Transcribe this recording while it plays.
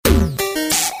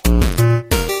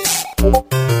Hello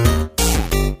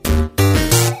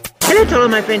to all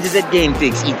my friends at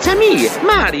GameFix. It's me,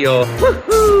 Mario.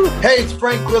 Woohoo! Hey, it's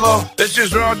Frank Grillo. This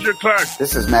is Roger Clark.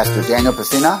 This is Master Daniel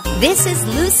Pacina. This is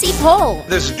Lucy Pohl.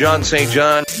 This is John St.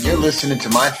 John. You're listening to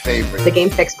my favorite, the Game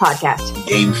Fix podcast.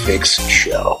 Game Fix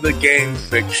Show. The Game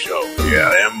Fix Show. Yeah,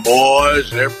 them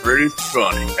boys, they're pretty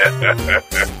funny.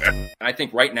 I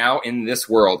think right now in this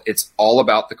world, it's all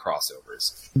about the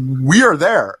crossovers. We are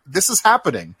there. This is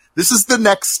happening. This is the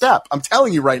next step. I'm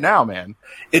telling you right now, man.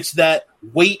 It's that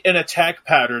wait and attack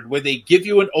pattern where they give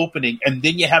you an opening and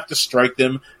then you have to strike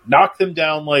them, knock them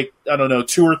down like, I don't know,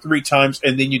 2 or 3 times,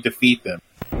 and then you defeat them.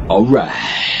 All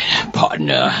right,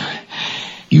 partner.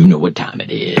 You know what time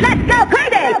it is. Let's go,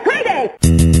 Payday! Payday!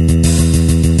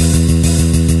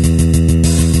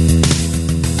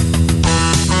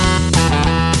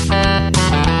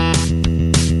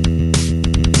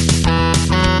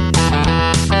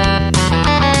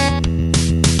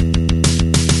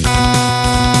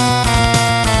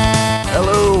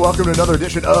 Welcome to another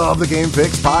edition of the Game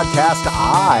Fix podcast.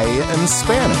 I am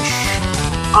Spanish.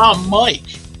 I'm Mike.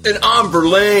 And I'm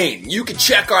Verlaine. You can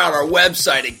check out our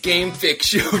website at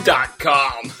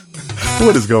GameFixShow.com.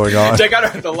 What is going on? Check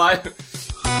out the live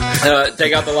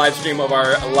stream of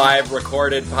our live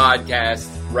recorded podcast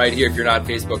right here if you're not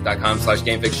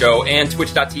Facebook.com/GameFixShow and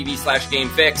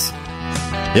Twitch.tv/GameFix.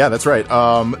 Yeah, that's right.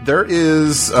 There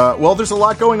is, there's a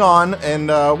lot going on, and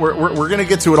we're going to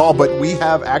get to it all, but we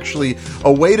have actually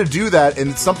a way to do that,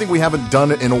 and it's something we haven't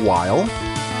done in a while.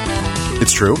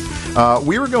 It's true.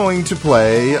 We were going to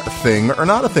play a Thing or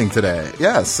Not a Thing today.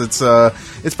 Yes, it's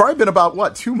probably been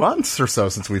about, 2 months or so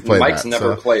since we played Mike's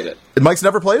never played it. Mike's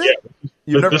never played it?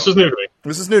 Yeah. This is new to me.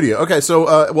 This is new to you. Okay, so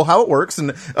how it works,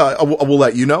 and we'll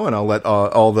let you know, and I'll let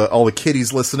all the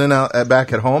kiddies listening out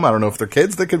back at home. I don't know if they're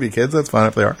kids. They could be kids. That's fine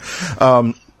if they are.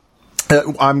 I'm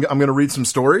going to read some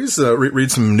stories,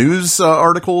 read some news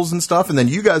articles and stuff, and then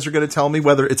you guys are going to tell me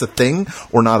whether it's a thing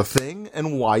or not a thing,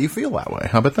 and why you feel that way.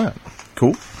 How about that?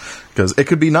 Cool. Because it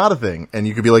could be not a thing, and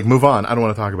you could be like, move on. I don't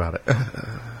want to talk about it.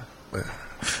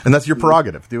 And that's your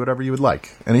prerogative. Do whatever you would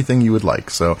like. Anything you would like.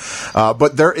 So,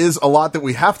 but there is a lot that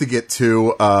we have to get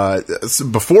to. So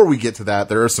before we get to that,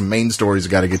 there are some main stories we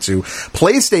got to get to.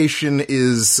 PlayStation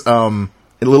is in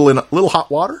a little hot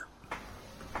water.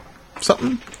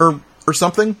 Something or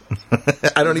something.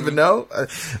 I don't even know.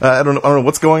 I don't know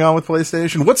what's going on with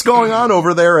PlayStation. What's going on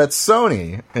over there at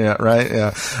Sony? Yeah, right.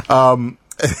 Yeah.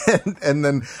 And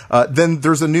then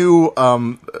there's a new,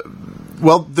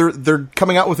 they're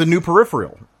coming out with a new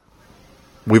peripheral.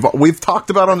 We've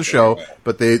talked about on the show,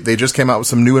 but they just came out with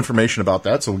some new information about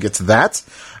that, so we'll get to that.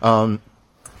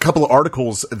 Couple of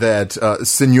articles that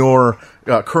Senor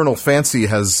Colonel Fancy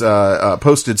has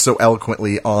posted so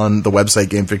eloquently on the website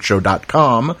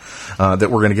GameFixShow.com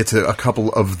that we're going to get to a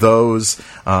couple of those.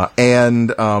 And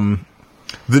the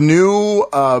new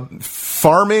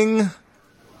Farming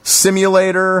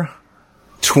Simulator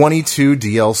 22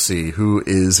 DLC. Who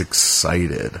is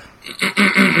excited?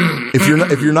 If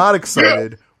you're not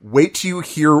excited, wait till you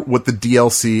hear what the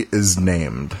DLC is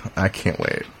named. I can't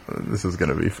wait. This is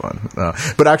going to be fun.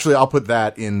 But actually, I'll put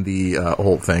that in the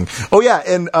whole thing. Oh yeah,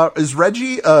 and is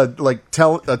Reggie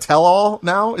tell all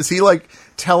now? Is he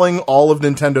telling all of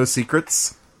Nintendo's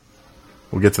secrets?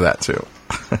 We'll get to that too.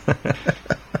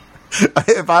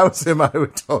 If I was him, I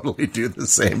would totally do the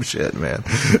same shit, man.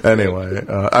 Anyway,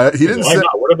 he didn't. Why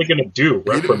not? What are they going to do?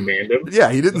 Reprimand him? Yeah,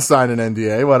 he didn't sign an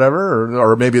NDA, whatever,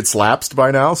 or maybe it's lapsed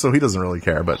by now, so he doesn't really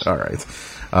care. But all right.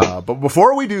 But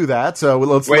before we do that,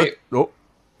 let's wait.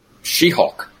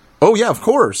 She-Hulk. Oh yeah, of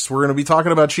course. We're going to be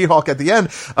talking about She-Hulk at the end.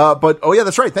 But oh yeah,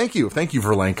 that's right. Thank you,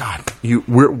 Verlaine. God,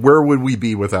 where would we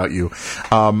be without you?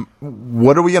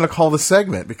 What are we going to call the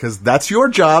segment? Because that's your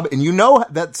job, and you know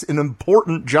that's an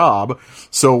important job.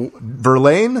 So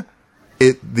Verlaine,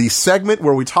 the segment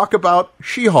where we talk about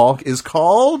She-Hulk is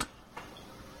called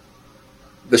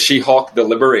The She-Hulk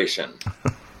Deliberation.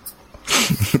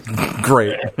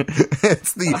 Great.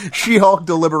 It's the She-Hulk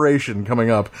Deliberation coming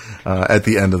up at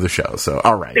the end of the show. So,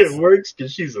 all right. It works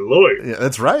because she's a lawyer. Yeah,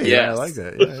 that's right. Yes. Yeah, I like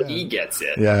that. Yeah. He gets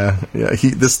it. Yeah.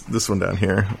 This one down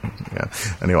here. Yeah.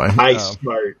 Anyway.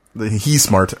 Smart. He's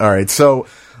smart. All right. So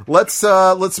let's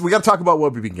we got to talk about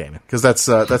what we've been gaming, because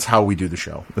that's how we do the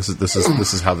show. This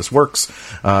is how this works.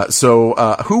 So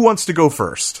who wants to go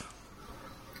first?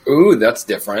 Ooh, that's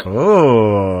different.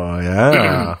 Oh,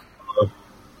 yeah.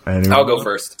 Anyone? I'll go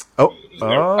first. Oh,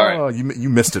 right. You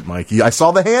missed it, Mike. I saw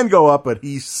the hand go up, but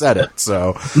he said it.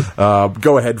 So,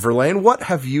 go ahead, Verlaine. What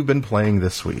have you been playing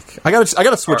this week? I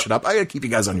gotta switch it up. I gotta keep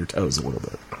you guys on your toes a little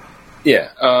bit.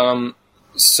 Yeah.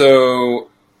 So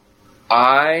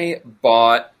I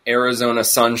bought Arizona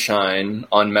Sunshine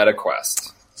on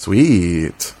MetaQuest.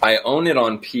 Sweet. I own it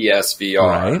on PSVR,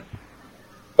 Right.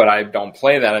 but I don't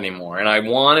play that anymore. And I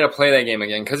wanted to play that game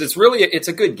again because it's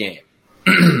a good game.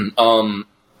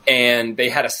 And they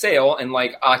had a sale, and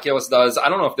like Oculus does, I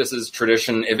don't know if this is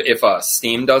tradition, if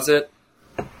Steam does it.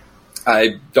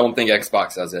 I don't think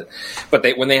Xbox does it. But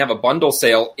when they have a bundle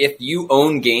sale, if you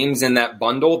own games in that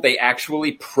bundle, they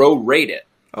actually prorate it.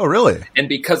 Oh, really? And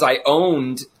because I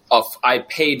I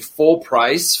paid full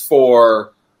price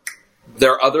for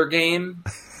their other game.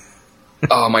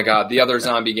 Oh my God, the other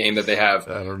zombie game that they have.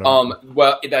 I don't know.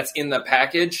 Well, that's in the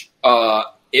package.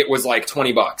 It was like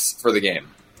 $20 for the game.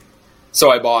 So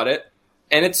I bought it,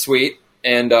 and it's sweet.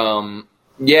 And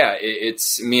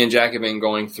it's me and Jack have been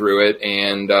going through it,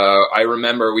 and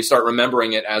we start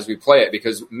remembering it as we play it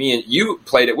because me and you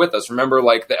played it with us. Remember,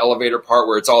 like the elevator part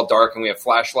where it's all dark and we have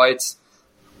flashlights?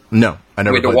 No, I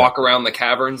never. We had to walk around the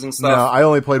caverns and stuff. No, I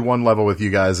only played one level with you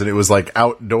guys, and it was like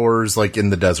outdoors, like in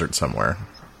the desert somewhere.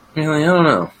 Really, I don't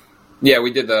know. Yeah,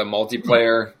 we did the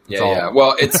multiplayer. Yeah.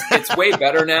 Well, it's way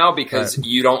better now because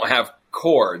you don't have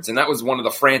cords, and that was one of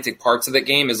the frantic parts of the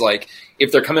game. Is like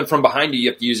if they're coming from behind you, you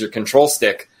have to use your control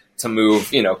stick to move.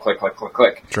 Click, click, click,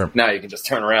 click. Sure. Now you can just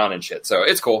turn around and shit. So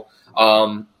it's cool.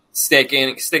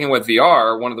 Sticking with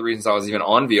VR. One of the reasons I was even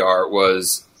on VR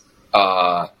was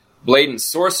Blade and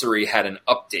Sorcery had an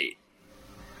update,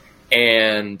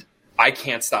 and I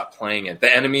can't stop playing it.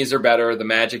 The enemies are better. The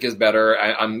magic is better.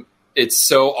 It's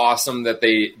so awesome that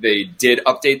they did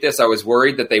update this. I was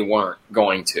worried that they weren't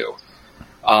going to.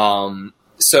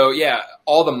 So yeah,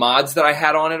 all the mods that I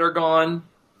had on it are gone,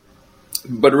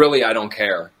 but really I don't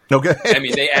care. Okay. I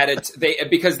mean,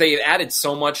 because they added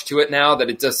so much to it now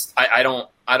that it just, I don't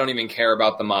even care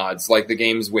about the mods. Like the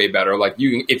game's way better. Like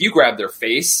if you grab their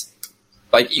face,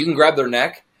 like you can grab their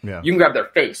neck, you can grab their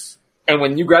face. And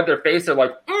when you grab their face, they're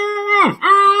like,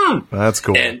 That's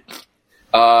cool. And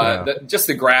just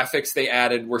the graphics they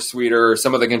added were sweeter.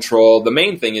 Some of the control. The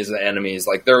main thing is the enemies.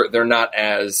 Like they're not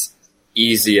as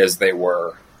easy as they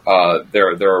were.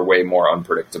 They're way more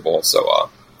unpredictable. So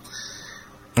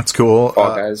that's cool.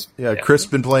 Fall Guys. Yeah, Chris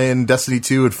been playing Destiny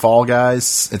 2 and Fall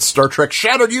Guys. It's Star Trek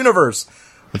Shattered Universe.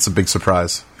 That's a big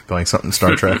surprise. Playing something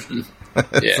Star Trek.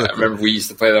 Yeah, I remember we used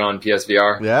to play that on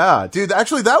PSVR. Yeah, dude.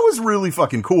 Actually, that was really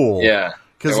fucking cool. Yeah.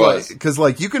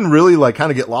 Because you can really like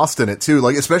kind of get lost in it too,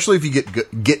 like especially if you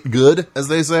get good, as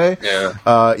they say. Yeah.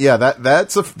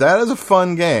 That is a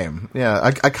fun game. Yeah,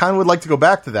 I kind of would like to go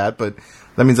back to that, but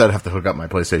that means I'd have to hook up my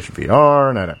PlayStation VR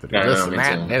and I'd have to do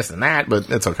this and that. But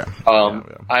it's okay.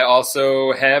 I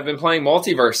also have been playing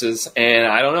Multiverses, and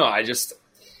I don't know. I just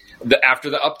after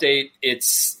the update,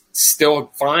 it's still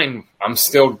fine. I'm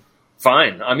still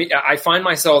fine. I mean, I find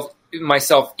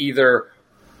myself either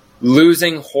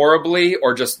losing horribly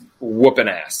or just whooping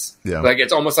ass. Yeah. Like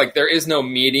it's almost like there is no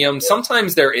medium.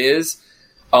 Sometimes there is.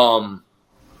 And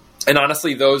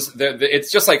honestly,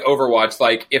 it's just like Overwatch.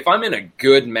 Like if I'm in a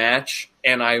good match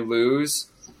and I lose,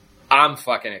 I'm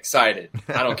fucking excited.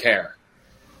 I don't care.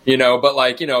 But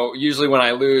like, usually when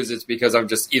I lose, it's because I'm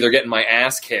just either getting my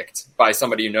ass kicked by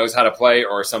somebody who knows how to play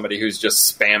or somebody who's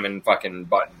just spamming fucking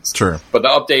buttons. Sure. But the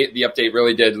update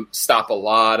really did stop a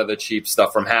lot of the cheap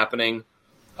stuff from happening.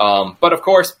 But of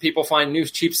course, people find new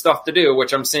cheap stuff to do,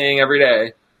 which I'm seeing every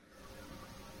day.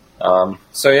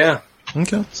 So yeah.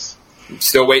 Okay.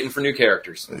 Still waiting for new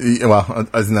characters. Well,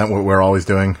 isn't that what we're always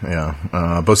doing? Yeah.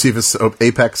 Bocephus,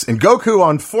 Apex, and Goku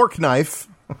on Fork Knife.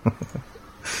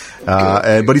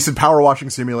 But he said Power Washing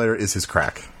Simulator is his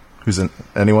crack. Who's in?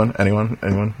 Anyone? I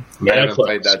haven't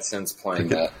played that since playing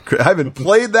that. I haven't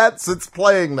played that since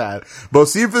playing that.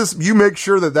 Bocephus, you make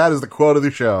sure that is the quote of the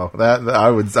show. That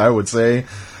I would say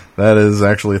that is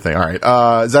actually a thing. All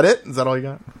right. Is that it? Is that all you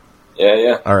got?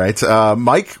 Yeah. All right.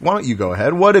 Mike, why don't you go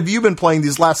ahead? What have you been playing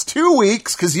these last 2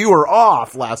 weeks? Because you were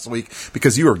off last week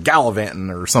because you were gallivanting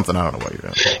or something. I don't know what you're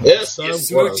doing. Yes, you're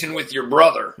smooching with your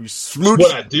brother. You smooch.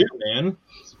 What I do, man.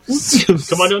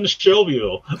 Come on down to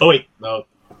Shelbyville. Oh wait, no,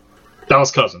 that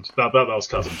was Cousins. That was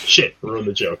Cousins. Shit, ruined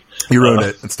the joke. You ruined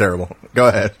it. It's terrible. Go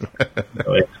ahead.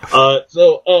 I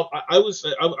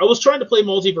was trying to play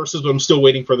Multiverses, but I'm still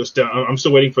waiting for this. I'm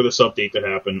still waiting for this update to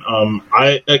happen.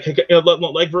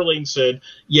 Like Verlaine said,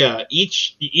 yeah,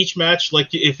 each match,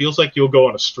 like it feels like you'll go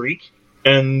on a streak,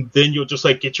 and then you'll just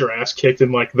like get your ass kicked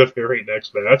in like the very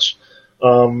next match.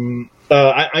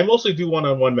 I mostly do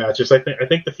one-on-one matches. I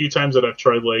think the few times that I've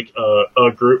tried like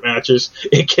group matches,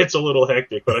 it gets a little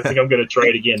hectic. But I think I'm going to try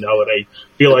it again now that I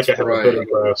feel like I have a better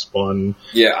grasp on.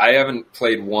 Yeah, I haven't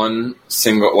played one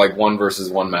versus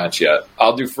one match yet.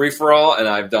 I'll do free for all, and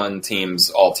I've done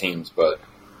all teams, but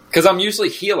because I'm usually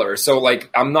healer, so like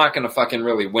I'm not gonna fucking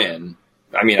really win.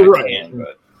 I mean, I can,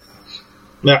 but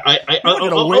now,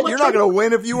 you're not going to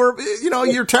win if you were,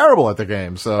 you're terrible at the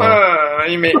game. So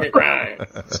you make me cry.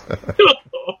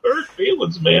 Hurt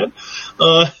feelings, man.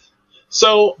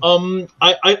 So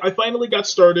I finally got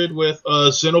started with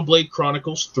Xenoblade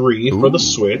Chronicles 3 for the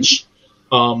Switch.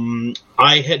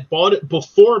 I had bought it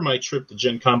before my trip to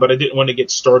Gen Con, but I didn't want to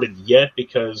get started yet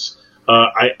because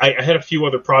I had a few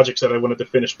other projects that I wanted to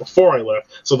finish before I left.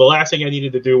 So the last thing I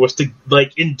needed to do was to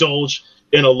like indulge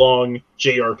in a long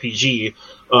JRPG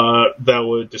that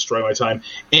would destroy my time.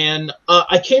 And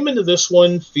I came into this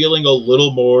one feeling a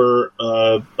little more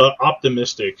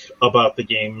optimistic about the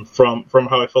game from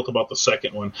how I felt about the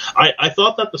second one. I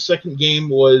thought that the second game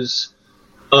was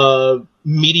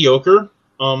mediocre.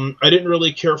 I didn't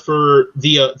really care for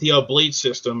the blade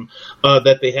system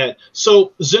that they had.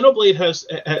 So Xenoblade has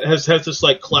this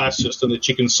like class system that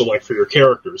you can select for your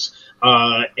characters,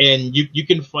 and you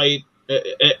can fight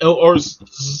or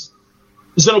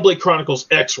Xenoblade Chronicles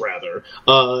X rather.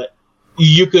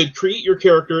 You could create your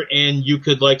character and you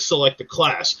could like select a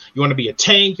class. You want to be a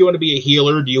tank? You want to be a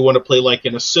healer? Do you want to play like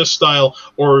an assist style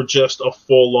or just a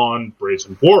full-on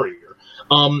brazen warrior?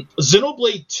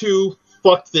 Xenoblade 2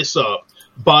 fucked this up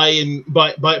by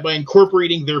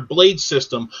incorporating their blade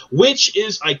system, which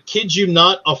is, I kid you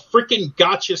not, a freaking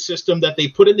gacha system that they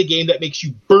put in the game that makes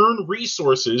you burn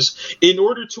resources in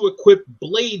order to equip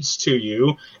blades to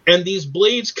you, and these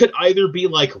blades could either be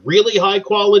like really high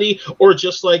quality or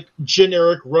just like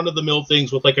generic run-of-the-mill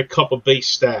things with like a couple of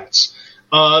base stats.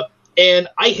 And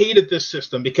I hated this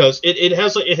system because it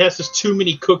has this too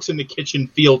many cooks in the kitchen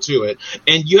feel to it,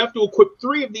 and you have to equip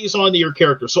 3 of these onto your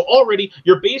character. So already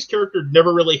your base character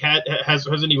never really has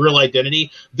any real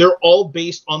identity. They're all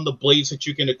based on the blades that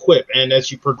you can equip, and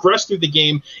as you progress through the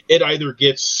game, it either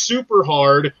gets super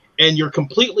hard and you're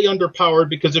completely underpowered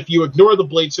because if you ignore the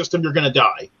blade system, you're going to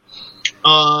die.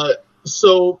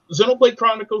 So Xenoblade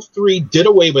Chronicles 3 did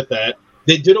away with that.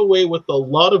 They did away with a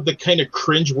lot of the kind of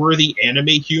cringeworthy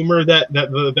anime humor that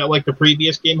like the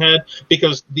previous game had,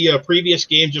 because the previous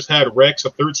game just had Rex, a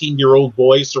 13-year-old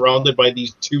boy surrounded by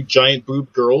these 2 giant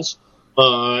boob girls,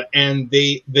 and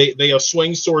they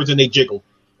swing swords and they jiggle,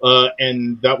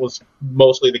 and that was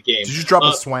mostly the game. Did you drop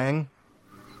a swang?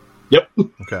 Yep.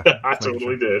 Okay. I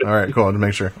totally did. All right, cool. To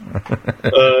make sure.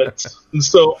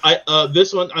 So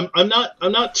this one I'm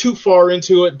not too far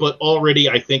into it, but already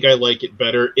I think I like it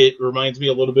better. It reminds me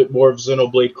a little bit more of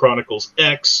Xenoblade Chronicles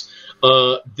X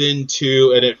than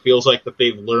 2, and it feels like that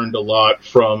they've learned a lot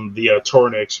from the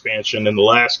Torna expansion in the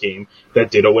last game that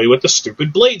did away with the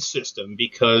stupid blade system,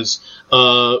 because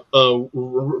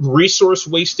resource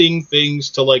wasting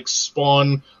things to like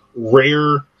spawn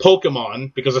rare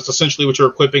Pokemon, because that's essentially what you're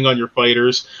equipping on your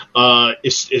fighters,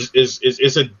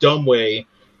 is a dumb way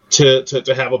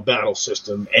to have a battle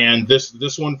system, and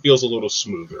this one feels a little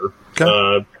smoother.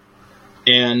 Okay.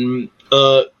 And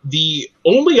the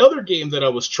only other game that I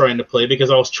was trying to play,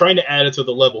 because I was trying to add it to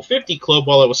the level 50 club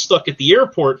while I was stuck at the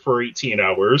airport for 18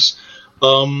 hours,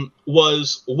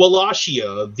 was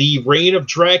Wallachia, the Reign of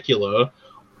Dracula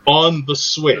on the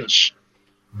Switch.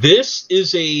 This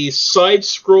is a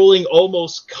side-scrolling,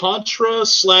 almost Contra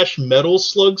 / Metal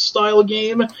Slug style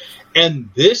game, and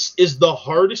this is the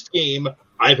hardest game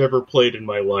I've ever played in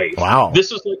my life. Wow!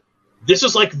 This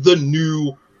is like the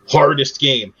new hardest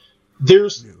game.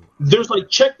 There's like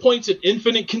checkpoints and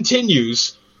infinite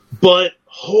continues, but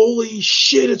holy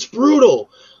shit, it's brutal.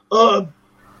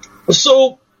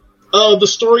 The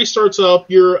story starts off,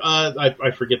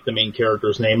 I forget the main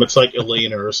character's name, it's like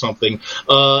Elena or something,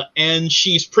 and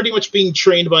she's pretty much being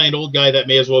trained by an old guy that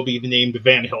may as well be named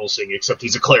Van Helsing, except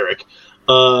he's a cleric.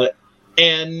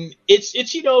 And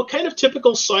it's kind of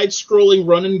typical side-scrolling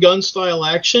run-and-gun style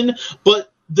action,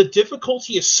 but the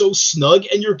difficulty is so snug,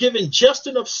 and you're given just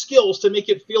enough skills to make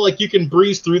it feel like you can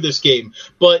breeze through this game,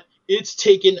 but it's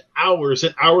taken hours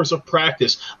and hours of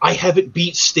practice. I haven't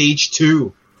beat Stage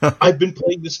 2. I've been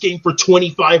playing this game for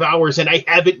 25 hours, and I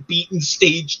haven't beaten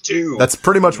Stage 2. That's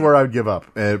pretty much where I would give up,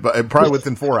 probably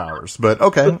within 4 hours. But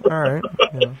okay, all right.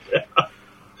 Yeah.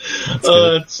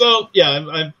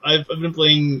 I've been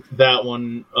playing that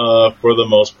one for the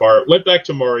most part. Went back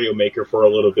to Mario Maker for a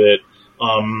little bit,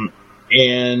 I'm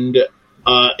going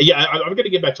to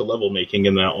get back to level making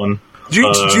in that one.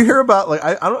 Did you hear about, like,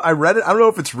 I read it, I don't know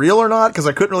if it's real or not, because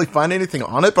I couldn't really find anything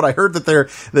on it, but I heard that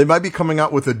they might be coming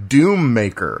out with a Doom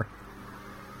Maker.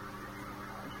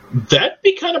 That'd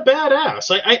be kind of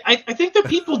badass. I think that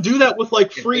people do that with,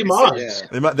 like, free mods.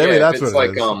 Yeah. Maybe that's what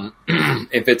it is.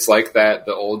 If it's like that,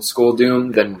 the old school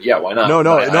Doom, then yeah, why not?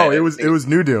 No, it was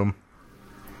new Doom.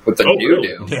 With the new really?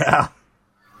 Doom? Yeah.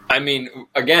 I mean,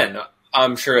 again,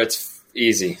 I'm sure it's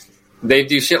easy. They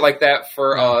do shit like that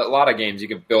for a lot of games. You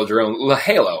can build your own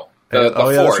Halo. The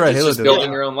Forge, that's right. It's Halo just building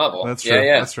that. your own level. That's true.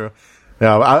 Yeah. That's true.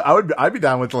 Yeah, I'd be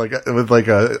down with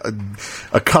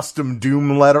a custom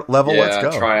Doom level. Let's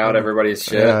go. Try out everybody's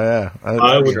shit. Yeah.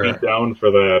 I would be down for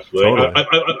that. Like, Totally.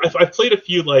 I've played a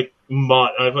few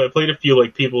I've played a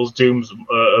few people's Doom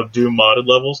modded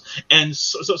levels, and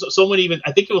someone even,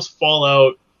 I think it was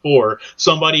Fallout 4,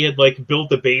 somebody had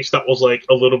built a base that was a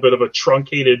little bit of a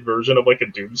truncated version of a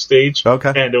Doom stage.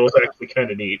 Okay, and it was actually kind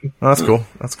of neat. Oh, that's cool.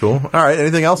 That's cool. All right.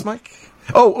 Anything else, Mike?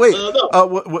 Oh wait.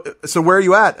 No. So where are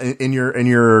you at in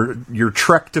your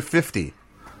trek to 50?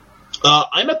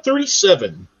 I'm at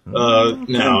 37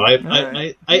 now. I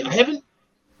haven't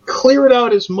cleared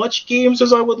out as much games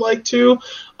as I would like to.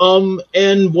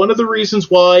 And one of the reasons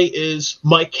why is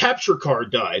my capture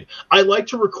card died. I like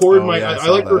to record I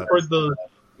like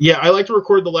to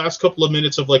record the last couple of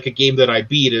minutes of a game that I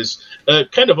beat as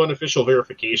kind of unofficial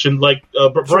verification.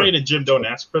 Brian and Jim don't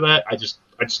ask for that. I just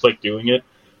like doing it.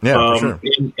 Yeah, for sure.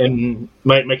 And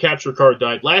my capture card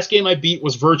died. Last game I beat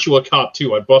was Virtua Cop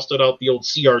 2. I busted out the old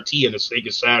CRT in the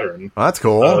Sega Saturn. Oh, that's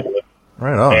cool.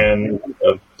 Right on. And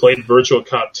played Virtua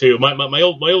Cop 2. My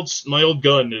old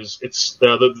gun is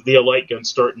the Elite gun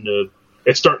starting to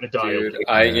die. Dude,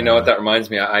 you know what that reminds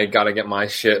me? I gotta get my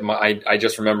shit. I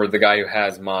just remembered the guy who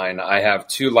has mine. I have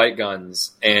 2 light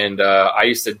guns, and I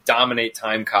used to dominate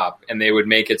Time Cop, and they would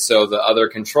make it so the other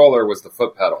controller was the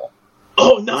foot pedal.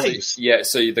 Oh, nice!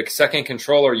 So the second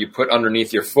controller you put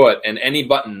underneath your foot, and any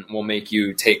button will make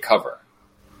you take cover.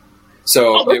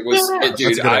 So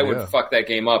dude, I would fuck that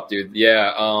game up, dude.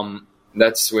 Yeah,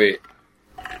 that's sweet.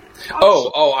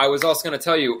 Oh, I was also going to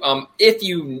tell you, if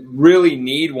you really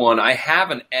need one, I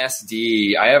have an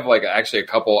SD. I have actually a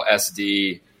couple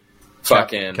SD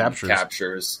fucking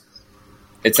captures.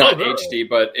 It's not HD,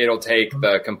 but it'll take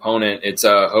the component. It's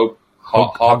a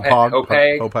Hodgepodge.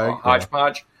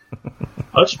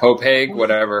 Hopeg,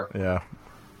 whatever. Yeah.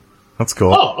 That's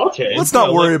cool. Oh, okay. Let's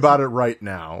not worry about it right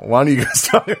now. Why don't you guys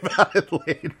talk about it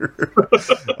later?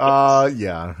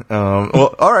 Yeah.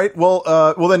 Well, all right.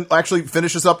 Well, then actually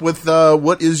finish us up with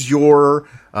what is your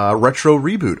retro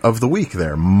reboot of the week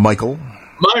there, Michael?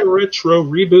 My retro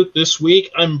reboot this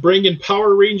week, I'm bringing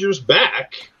Power Rangers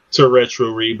back to retro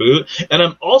reboot, and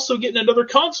I'm also getting another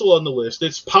console on the list.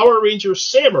 It's Power Rangers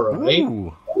Samurai.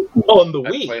 Ooh. On the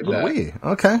Wii. The Wii.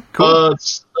 Okay, cool.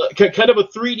 It's kind of a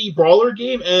 3D brawler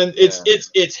game, and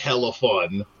it's hella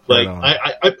fun.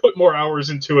 I put more hours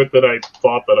into it than I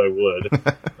thought that I would.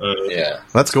 Yeah,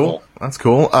 that's cool. That's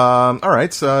cool. All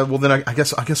right. Well, then I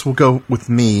guess we'll go with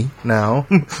me now.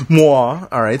 Moi.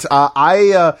 All right.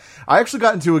 I actually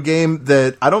got into a game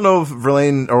that I don't know if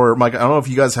Verlaine or Mike. I don't know if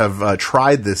you guys have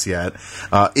tried this yet.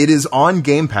 It is on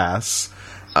Game Pass.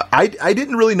 I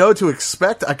didn't really know what to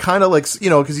expect. I kind of because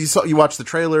you watch the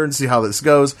trailer and see how this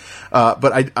goes.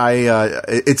 But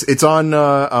it's on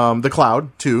the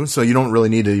cloud too, so you don't really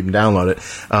need to even download it.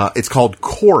 It's called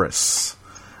Chorus.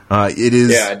 It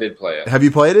is. Yeah, I did play it. Have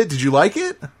you played it? Did you like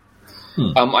it?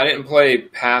 I didn't play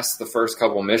past the first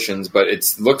couple missions, but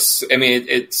it's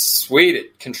sweet.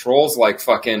 It controls like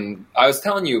fucking. I was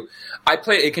telling you.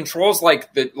 It controls like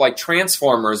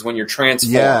Transformers when you're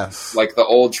transformed. Yes. Like the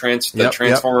old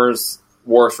Transformers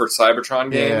War for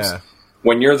Cybertron games. Yeah.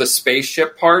 When you're the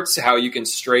spaceship parts, how you can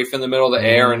strafe in the middle of the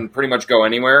air and pretty much go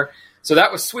anywhere. So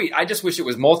that was sweet. I just wish it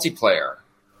was multiplayer.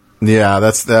 Yeah,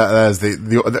 that is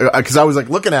the because I was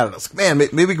looking at it, I was like, man,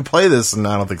 maybe we could play this, and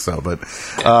I don't think so, but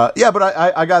but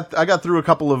I got through a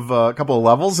couple of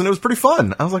levels, and it was pretty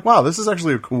fun. I was like, wow, this is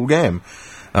actually a cool game.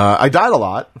 I died a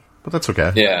lot. But that's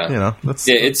okay. Yeah.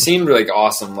 It seemed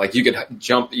awesome. Like you could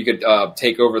jump, you could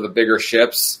take over the bigger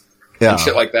ships and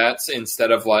shit like that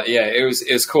instead of it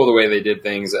was cool the way they did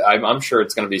things. I'm sure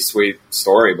it's going to be a sweet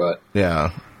story, but yeah.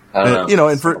 I don't know.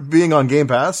 And for being on Game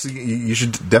Pass, you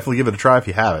should definitely give it a try if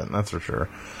you haven't. That's for sure.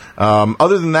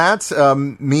 Other than that,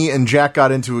 me and Jack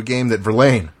got into a game that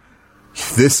Verlaine,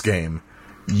 this game,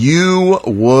 you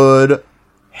would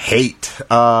hate.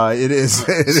 It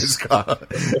is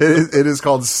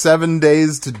called 7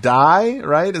 Days to Die,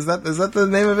 right? Is that the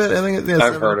name of it? I think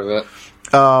I've heard of it.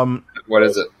 What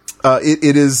is it?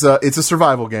 It's a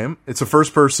survival game. It's a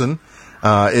first person.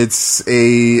 It's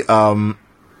a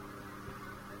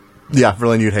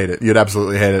Verlaine, you'd hate it. You'd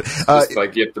absolutely hate it. Just you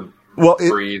have to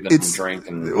breathe and drink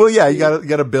and you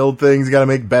gotta build things, you gotta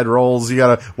make bedrolls, you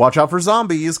gotta watch out for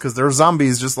zombies because there's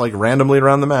zombies just randomly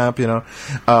around the map,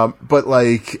 but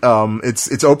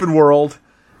it's open world.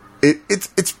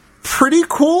 It's pretty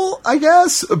cool, I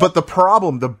guess, but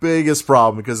the biggest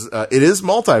problem because it is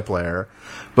multiplayer,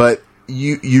 but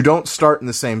you don't start in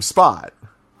the same spot.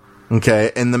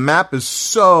 Okay, and the map is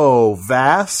so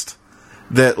vast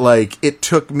that, like, it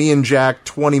took me and Jack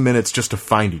 20 minutes just to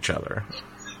find each other.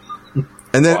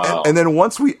 And then, and then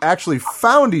once we actually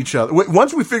found each other,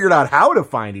 once we figured out how to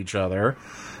find each other,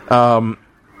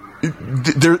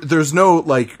 there's no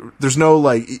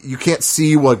you can't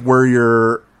see like where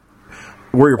your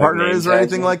partner is or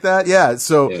anything like that. Yeah.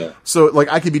 So like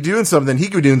I could be doing something, he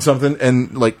could be doing something,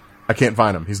 and like I can't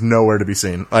find him. He's nowhere to be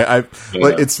seen. Like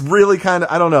it's really kind of,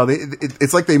 I don't know.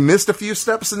 It's like they missed a few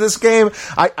steps in this game.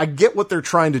 I get what they're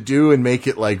trying to do and make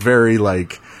it like very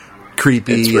like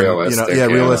creepy, it's realistic,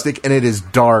 and, realistic, and it is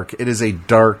dark. It is a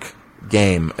dark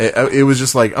game. It was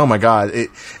just like, oh my god!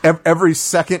 Every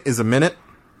second is a minute,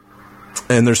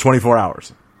 and there's 24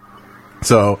 hours.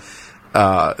 So,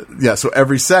 so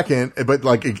every second, but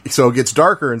like, so it gets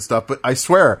darker and stuff. But I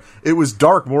swear, it was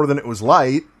dark more than it was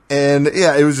light. And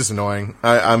yeah, it was just annoying.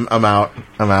 I'm out.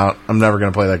 I'm never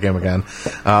going to play that game again.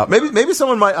 Maybe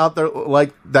someone might out there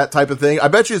like that type of thing. I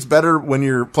bet you it's better when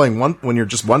you're playing when you're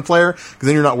just one player, because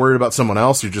then you're not worried about someone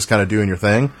else. You're just kind of doing your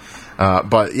thing.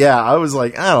 But yeah, I was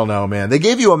like, I don't know, man. They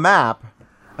gave you a map,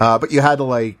 but you had to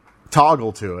like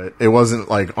toggle to it. It wasn't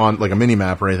like on like a mini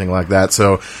map or anything like that.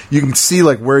 So you can see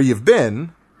like where you've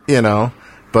been,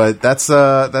 but that's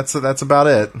about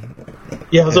it.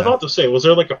 Yeah, I was about to say, was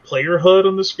there like a player HUD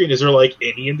on the screen? Is there like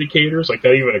any indicators, like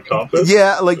not even a compass?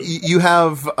 Yeah, like you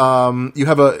have a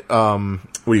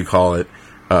what do you call it?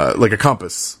 Like a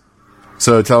compass.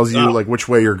 So it tells you like which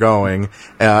way you're going.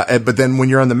 But then when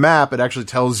you're on the map, it actually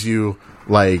tells you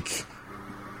like,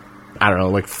 I don't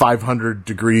know, like 500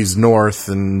 degrees north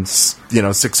and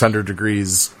 600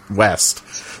 degrees west.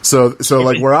 So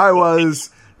like where I was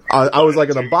like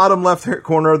in the bottom left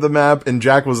corner of the map, and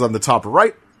Jack was on the top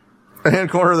right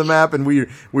hand corner of the map, and we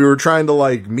were trying to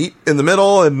like meet in the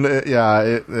middle, and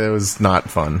it was not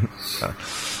fun.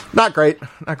 Not great,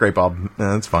 Bob.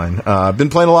 That's fine. I've been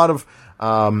playing a lot of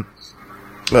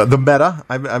the meta.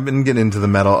 I've been getting into the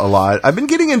meta a lot. I've been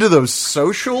getting into those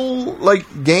social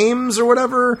like games or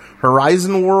whatever,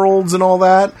 Horizon Worlds and all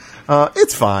that.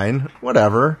 It's fine,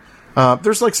 whatever.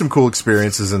 There's like some cool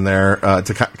experiences in there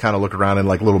to kind of look around in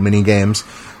like little mini games.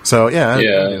 So yeah, I'm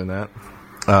doing that.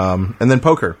 And then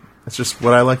poker. It's just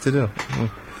what I like to do.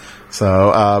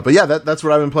 So, but yeah, that's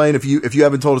what I've been playing. If you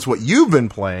haven't told us what you've been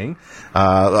playing,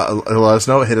 let us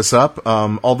know. Hit us up.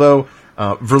 Although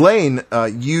Verlaine,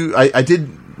 I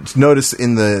did notice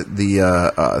in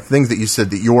the things that you said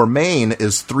that your main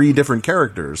is 3 different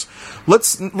characters.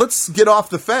 Let's get off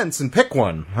the fence and pick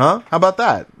one, huh? How about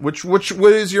that? What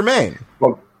is your main?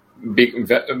 Well,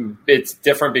 it's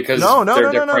different because no.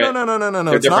 They're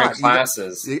It's different not.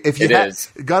 classes. If you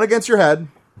gun against your head,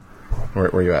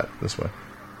 where are you at? This way.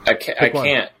 I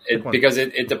can't because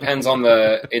it depends on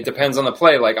the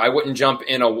play. Like I wouldn't jump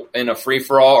in a free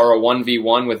for all or a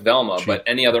 1v1 with Velma, but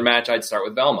any other match I'd start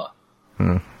with Velma.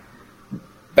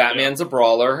 Batman's a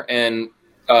brawler and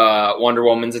Wonder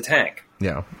Woman's a tank.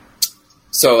 Yeah.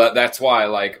 So that's why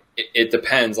like it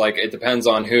depends. Like it depends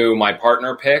on who my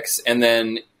partner picks, and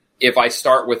then if I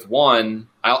start with one,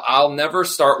 I'll never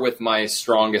start with my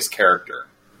strongest character.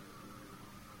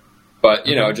 But,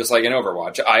 just like in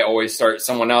Overwatch, I always start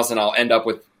someone else and I'll end up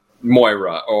with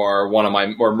Moira or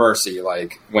or Mercy,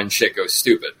 like when shit goes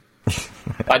stupid.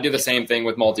 I do the same thing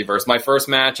with Multiverse. My first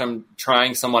match, I'm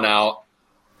trying someone out.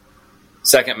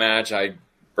 Second match, I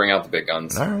bring out the big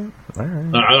guns. All right.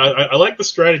 I like the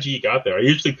strategy you got there. I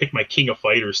usually pick my King of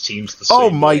Fighters teams the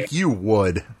same Mike, way. You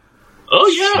would. Oh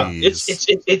yeah, Jeez.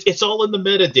 it's all in the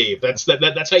meta, Dave. That's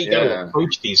how you gotta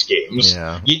approach these games.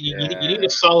 Yeah. You need a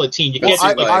solid team. You can't.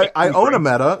 I own a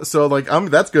meta, so like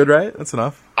that's good, right? That's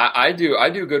enough. I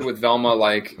do good with Velma,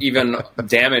 like even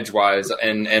damage wise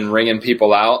and ringing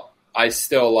people out. I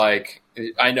still like.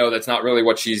 I know that's not really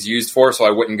what she's used for, so I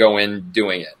wouldn't go in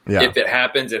doing it. Yeah. If it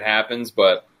happens, it happens.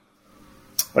 But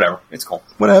whatever, it's cool.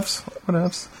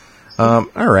 Whatevs. All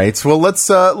right, so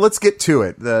let's get to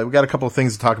it. We got a couple of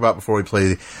things to talk about before we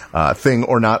play Thing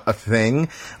or Not a Thing.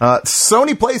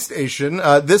 Sony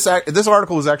PlayStation. This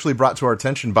article was actually brought to our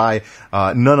attention by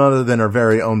none other than our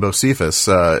very own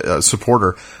Bocephus,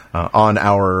 supporter on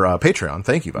our Patreon.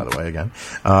 Thank you, by the way, again.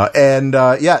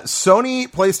 Sony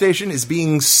PlayStation is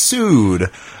being sued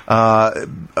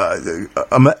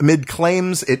amid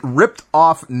claims it ripped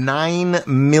off 9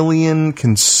 million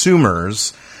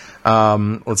consumers.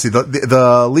 Let's see.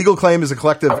 The legal claim is a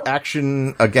collective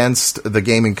action against the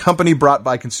gaming company brought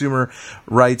by consumer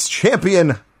rights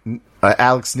champion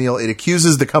Alex Neil, it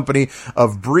accuses the company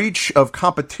of breach of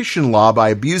competition law by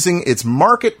abusing its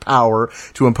market power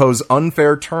to impose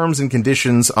unfair terms and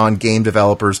conditions on game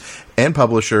developers and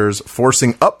publishers,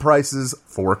 forcing up prices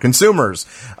for consumers.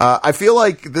 I feel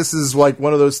like this is like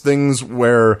one of those things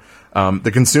where the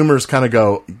consumers kind of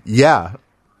go, yeah,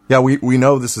 we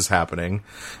know this is happening.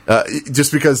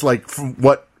 Just because, like,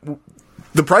 what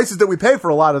the prices that we pay for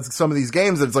a lot of some of these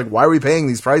games, that it's like, why are we paying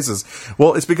these prices?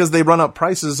 Well, it's because they run up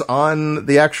prices on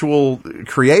the actual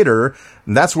creator,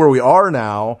 and that's where we are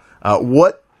now.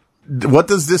 What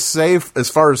does this say as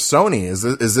far as Sony?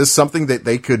 Is this something that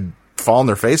they could fall on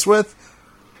their face with?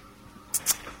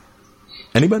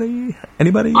 Anybody?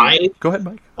 Go ahead,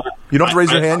 Mike. You don't have to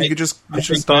raise your hand. You could just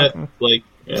talk.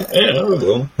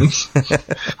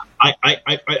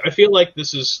 I feel like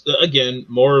this is, again,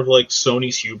 more of like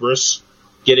Sony's hubris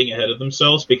getting ahead of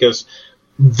themselves, because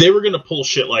they were going to pull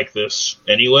shit like this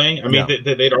anyway. I mean,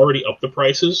 they'd already upped the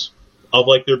prices of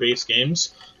like their base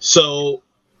games. So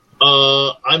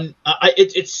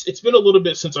it's been a little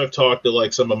bit since I've talked to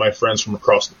like some of my friends from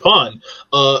across the pond.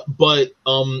 But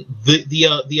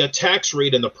the tax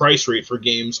rate and the price rate for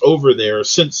games over there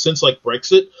since like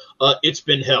Brexit, it's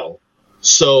been hell.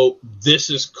 So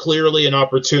this is clearly an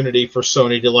opportunity for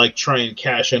Sony to like try and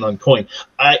cash in on coin.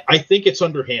 I think it's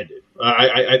underhanded.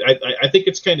 I think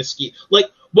it's kind of like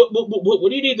what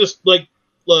do you need to like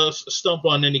stump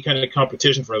on any kind of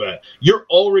competition for that? You're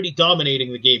already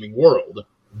dominating the gaming world.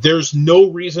 There's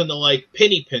no reason to like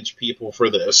penny pinch people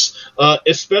for this,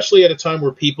 especially at a time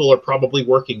where people are probably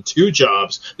working 2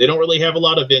 jobs. They don't really have a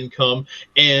lot of income,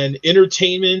 and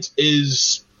entertainment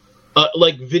is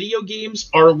like video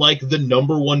games are like the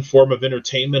number 1 form of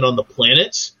entertainment on the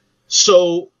planet.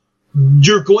 So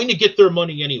you're going to get their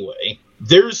money anyway.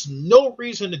 There's no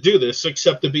reason to do this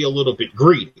except to be a little bit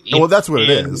greedy. Well, that's what it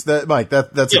is. Mike,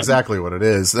 that's exactly what it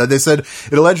is. They said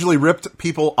it allegedly ripped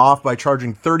people off by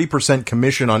charging 30%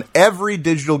 commission on every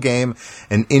digital game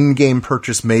and in-game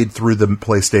purchase made through the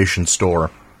PlayStation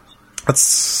Store.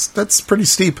 That's pretty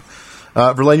steep.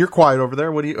 Verlaine, you're quiet over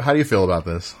there. How do you feel about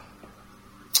this?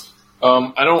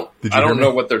 I don't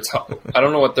know what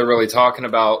they're really talking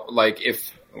about. Like,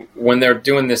 when they're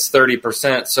doing this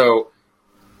 30%, so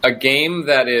a game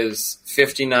that is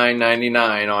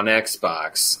 $59.99 on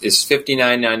Xbox is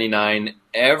 $59.99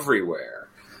 everywhere.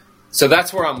 So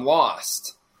that's where I'm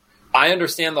lost. I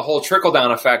understand the whole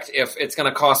trickle-down effect if it's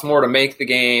going to cost more to make the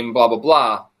game, blah, blah,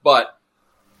 blah. But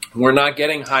we're not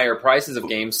getting higher prices of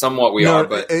games. Somewhat we are,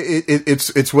 but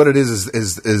it's what it is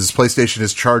PlayStation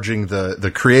is charging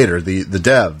the creator, the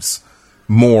devs,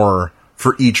 more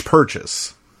for each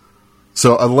purchase.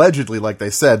 So allegedly, like they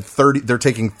said, they're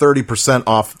taking 30%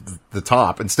 off the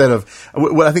top instead of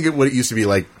what I think it used to be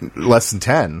like less than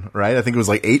 10, right? I think it was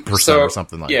like 8% or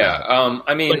something like that. Yeah,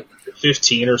 I mean, like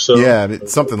 15 or so. Yeah,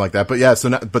 something like that. But yeah,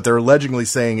 but they're allegedly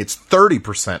saying it's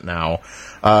 30% now,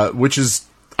 which is,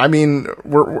 I mean,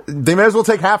 they may as well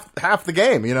take half the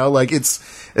game, you know? Like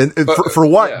for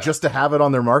what? Yeah. Just to have it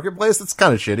on their marketplace? That's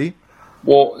kind of shitty.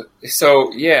 Well,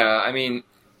 so yeah, I mean,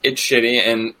 it's shitty,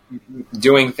 and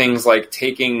doing things like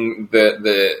taking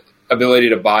the ability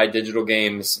to buy digital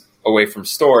games away from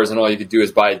stores, and all you could do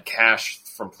is buy cash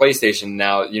from PlayStation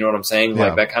now, you know what I'm saying? Yeah.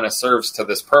 Like, that kind of serves to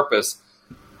this purpose.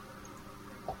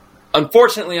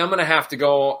 Unfortunately, I'm going to have to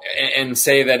go and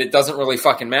say that it doesn't really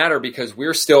fucking matter, because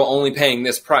we're still only paying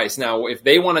this price. Now, if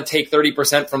they want to take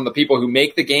 30% from the people who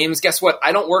make the games, guess what?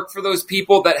 I don't work for those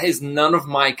people. That is none of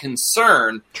my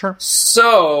concern. Sure.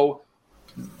 So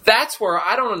that's where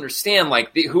I don't understand.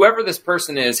 Like, whoever this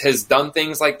person is has done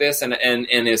things like this and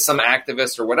is some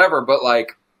activist or whatever, but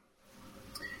like,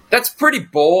 that's pretty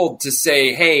bold to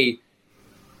say, hey,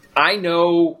 I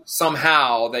know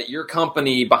somehow that your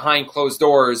company behind closed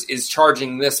doors is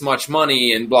charging this much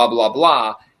money and blah, blah,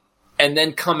 blah, and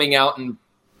then coming out and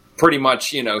pretty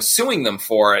much, suing them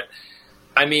for it.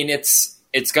 I mean, it's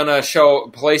going to show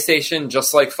PlayStation,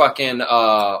 just like fucking,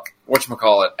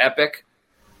 whatchamacallit, Epic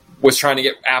was trying to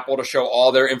get Apple to show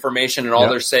all their information and all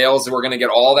their sales. We're going to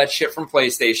get all that shit from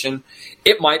PlayStation.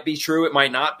 It might be true. It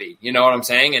might not be. You know what I'm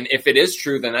saying? And if it is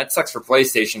true, then that sucks for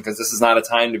PlayStation, because this is not a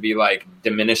time to be like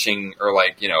diminishing or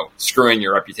like, screwing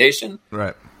your reputation.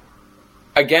 Right.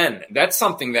 Again, that's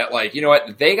something that, like, you know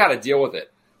what? They got to deal with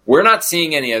it. We're not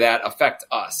seeing any of that affect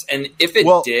us. And if it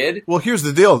did... Well, here's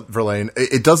the deal, Verlaine.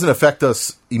 It doesn't affect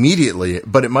us immediately,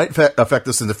 but it might affect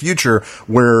us in the future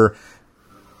where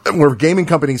gaming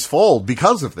companies fold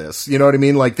because of this. You know what I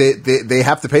mean? Like, they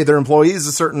have to pay their employees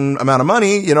a certain amount of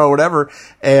money, whatever,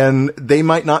 and they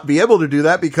might not be able to do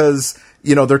that because,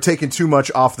 they're taking too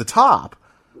much off the top.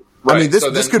 I mean, this So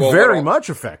this then, could well, very much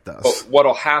affect us. But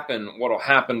what'll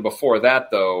happen before that,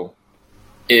 though,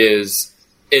 is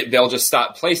they'll just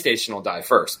stop. PlayStation will die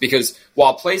first, because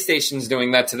while PlayStation's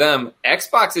doing that to them,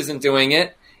 Xbox isn't doing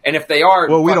it. And if they are,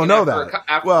 well, we don't know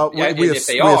that. We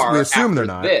assume they're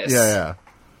not.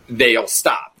 They'll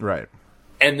stop. Right.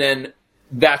 And then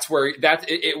that's where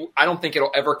I don't think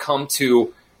it'll ever come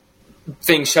to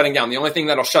things shutting down. The only thing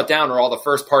that'll shut down are all the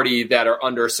first party that are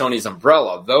under Sony's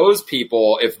umbrella. Those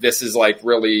people, if this is like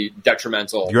really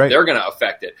detrimental, they're going to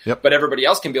affect it. Yep. But everybody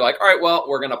else can be like, all right, well,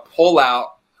 we're going to pull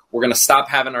out. We're going to stop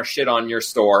having our shit on your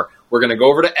store. We're going to go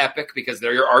over to Epic because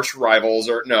they're your arch rivals.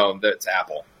 Or no, that's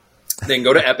Apple. They can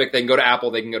go to Epic, they can go to Apple,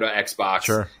 they can go to Xbox.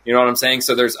 Sure. You know what I'm saying?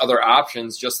 So there's other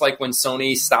options, just like when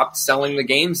Sony stopped selling the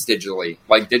games digitally,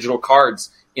 like digital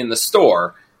cards in the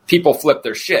store, people flipped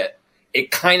their shit. It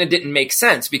kind of didn't make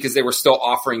sense because they were still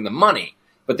offering the money.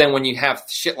 But then when you have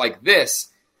shit like this,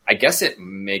 I guess it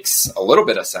makes a little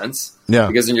bit of sense. Yeah.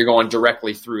 Because then you're going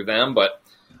directly through them. But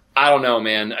I don't know,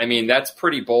 man. I mean, that's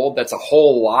pretty bold. That's a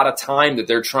whole lot of time that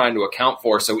they're trying to account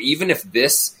for. So even if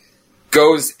this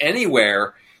goes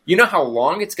anywhere, you know how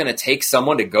long it's going to take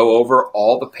someone to go over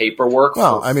all the paperwork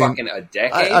for fucking a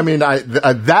decade? I mean,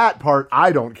 that part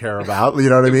I don't care about. You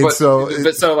know what I mean?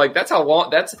 So like that's how long.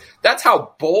 That's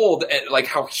how bold, like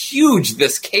how huge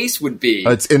this case would be.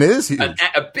 It is huge.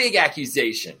 A big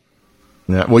accusation.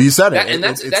 Yeah. Well, you said it, and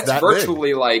that's that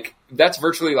virtually big. that's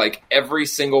virtually like every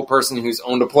single person who's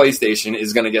owned a PlayStation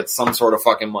is going to get some sort of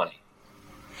fucking money.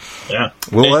 Yeah.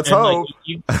 Well, let's hope.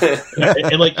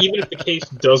 And like, even if the case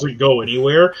doesn't go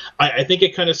anywhere, I think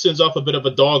it kind of sends off a bit of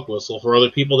a dog whistle for other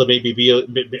people to maybe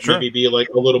be like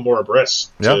a little more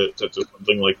abreast to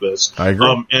something like this. I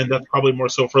agree. And that's probably more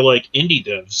so for like indie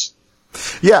devs.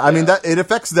 Yeah, I mean that it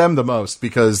affects them the most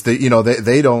because they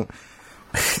don't.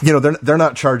 You know, they're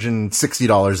not charging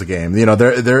 $60 a game. You know,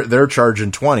 they're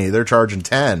charging $20. They're charging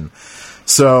 $10.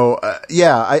 So,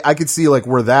 I could see like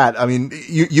where that, I mean,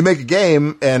 you make a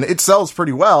game and it sells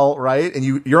pretty well, right? And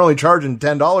you're only charging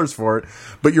 $10 for it,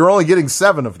 but you're only getting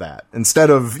 7 of that instead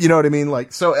of, you know what I mean?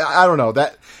 Like, so I don't know,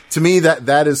 that, to me,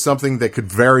 that is something that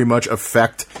could very much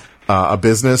affect a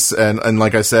business. And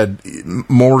like I said,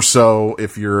 more so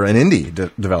if you're an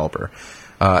indie developer.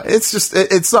 It's just,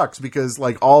 it sucks because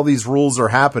like all these rules are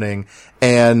happening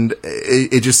and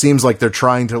it just seems like they're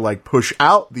trying to like push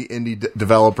out the indie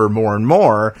developer more and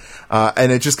more.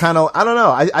 And it just kind of, I don't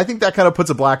know. I think that kind of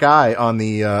puts a black eye on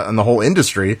the whole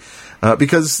industry.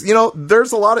 Because, you know,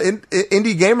 there's a lot of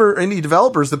indie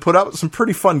developers that put out some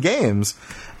pretty fun games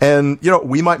and, you know,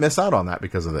 we might miss out on that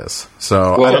because of this.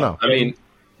 So I don't know. I mean,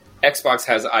 Xbox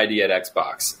has ID at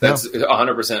Xbox. That's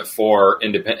 100% for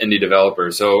indie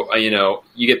developers. So, you know,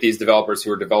 you get these developers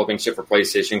who are developing shit for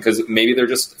PlayStation because maybe they're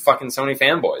just fucking Sony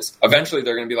fanboys. Eventually,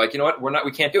 they're going to be like, you know what?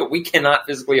 We can't do it. We cannot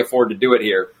physically afford to do it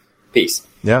here. Peace.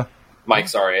 Yeah. Mike,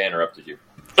 sorry I interrupted you.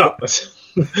 Oh,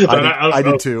 I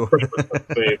did too.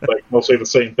 Like mostly the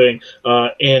same thing.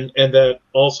 And that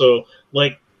also,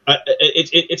 like,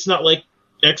 it's not like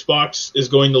Xbox is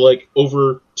going to like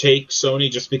overtake Sony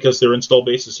just because their install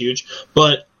base is huge,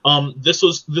 but this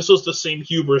was the same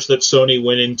hubris that Sony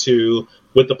went into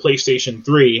with the PlayStation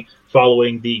 3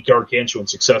 following the gargantuan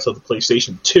success of the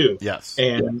PlayStation 2. Yes,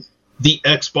 and the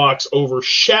Xbox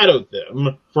overshadowed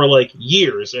them for like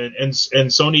years, and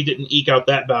Sony didn't eke out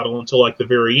that battle until like the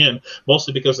very end,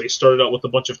 mostly because they started out with a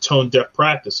bunch of tone-deaf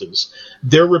practices.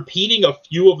 They're repeating a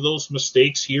few of those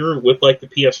mistakes here with like the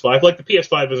PS5. Like the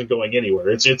PS5 isn't going anywhere.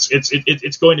 It's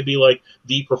going to be like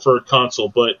the preferred console,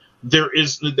 but there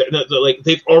is like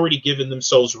they've already given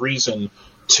themselves reason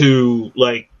to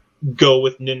like go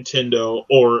with Nintendo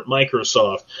or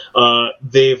Microsoft.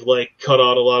 They've like cut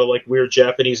out a lot of like weird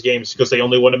Japanese games because they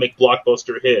only want to make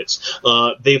blockbuster hits.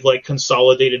 They've like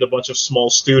consolidated a bunch of small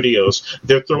studios.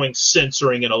 They're throwing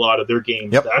censoring in a lot of their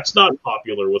games. Yep. That's not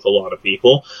popular with a lot of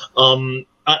people.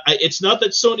 It's not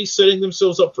that Sony's setting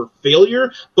themselves up for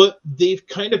failure, but they've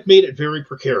kind of made it very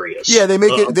precarious. Yeah, they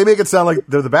make it sound like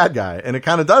they're the bad guy, and it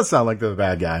kind of does sound like they're the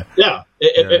bad guy. Yeah.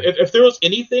 If there was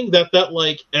anything that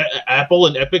like Apple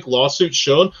and Epic lawsuit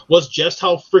shown was just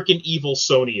how freaking evil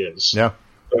Sony is. Yeah.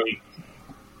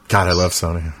 God, I love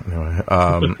Sony. Anyway,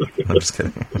 I'm just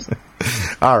kidding.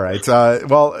 All right.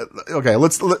 Well, okay.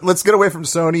 Let's get away from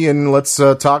Sony and let's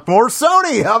talk more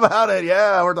Sony. How about it?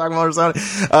 Yeah, we're talking more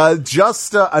Sony.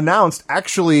 Just announced,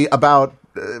 actually, about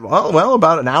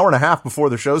about an hour and a half before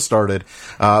the show started.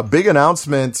 Big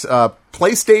announcement.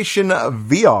 PlayStation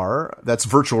VR. That's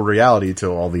virtual reality to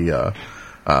all the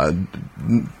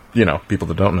People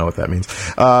that don't know what that means.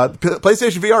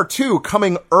 PlayStation VR 2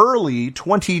 coming early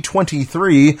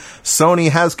 2023. Sony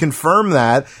has confirmed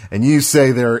that, and you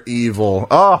say they're evil.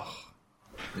 Oh,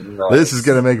 nice. This is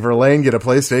going to make Verlaine get a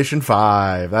PlayStation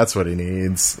 5. That's what he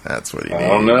needs.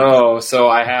 Oh no! So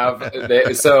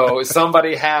so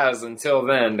somebody has until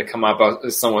then to come out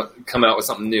with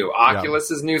something new.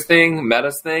 Oculus's new thing,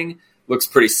 Meta's thing, looks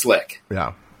pretty slick.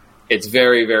 Yeah. It's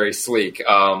very, very sleek.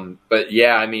 But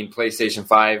yeah, I mean, PlayStation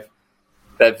 5,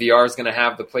 that VR is going to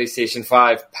have the PlayStation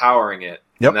 5 powering it.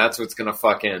 Yep. And that's what's going to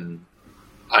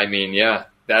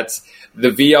that's the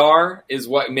VR is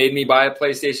what made me buy a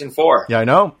PlayStation 4. Yeah, I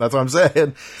know. That's what I'm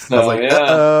saying. So, I was like,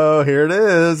 uh-oh, here it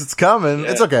is. It's coming.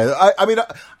 Yeah. It's okay. I mean,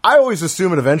 I always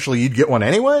assume eventually you'd get one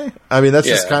anyway. I mean, that's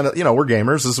just kind of, we're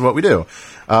gamers. This is what we do.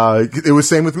 It was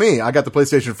same with me. I got the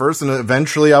PlayStation first, and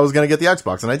eventually I was going to get the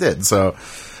Xbox, and I did. So...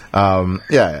 So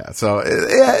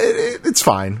it's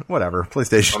fine. Whatever.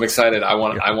 PlayStation. I'm excited. I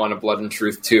want a Blood and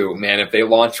Truth 2. Man, if they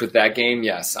launch with that game,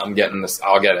 yes, I'm getting this.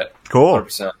 I'll get it. Cool.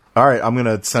 100%. All right, I'm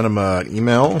gonna send him an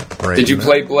email. Right. Did you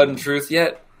play Blood and Truth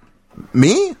yet?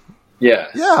 Me? Yeah.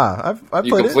 Yeah, I've played it.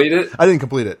 You complete it? I didn't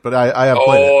complete it, but I have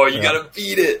played it. Oh, you gotta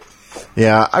beat it.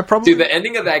 Yeah, I probably... Dude, the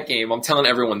ending of that game, I'm telling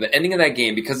everyone, the ending of that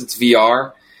game, because it's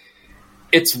VR,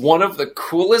 it's one of the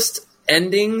coolest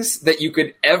endings that you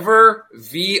could ever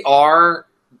VR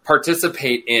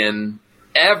participate in,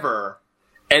 ever.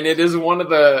 And it is one of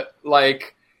the,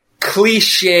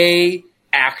 cliche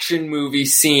action movie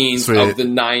scenes of the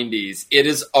 90s. It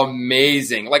is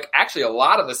amazing. Actually, a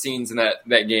lot of the scenes in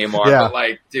that game are,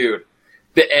 but, dude,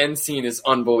 the end scene is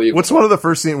unbelievable. What's one of the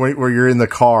first scenes where you're in the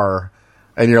car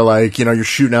and you're you're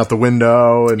shooting out the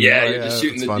window and you're just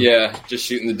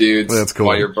shooting the dudes. That's cool.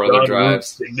 While your brother drives.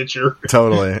 Signature.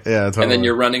 Totally. Yeah, totally. And then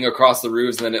you're running across the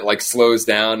roofs and then it slows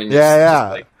down and it's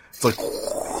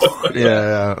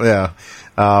yeah.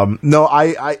 No,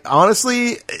 I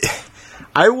honestly,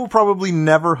 I will probably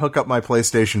never hook up my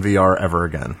PlayStation VR ever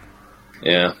again.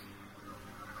 Yeah.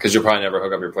 Because you'll probably never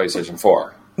hook up your PlayStation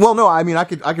 4. Well, no, I mean, I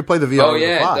could play the VR. Oh,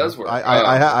 yeah, it does work.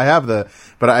 I have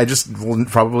but I just will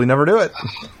probably never do it.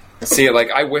 See,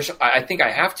 I think I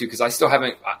have to, because I still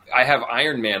haven't, I have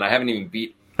Iron Man. I haven't even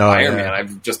beat Iron Man.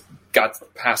 I've just got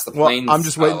past the planes. I'm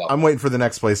just waiting. I'm waiting for the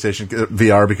next PlayStation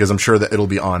VR, because I'm sure that it'll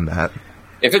be on that.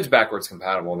 If it's backwards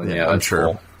compatible, then that's I'm sure.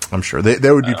 Cool. I'm sure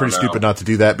they would be pretty stupid not to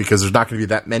do that, because there's not going to be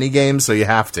that many games, so you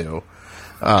have to.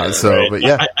 But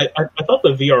yeah, I thought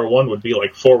the VR1 would be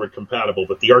forward compatible,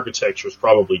 but the architecture is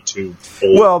probably too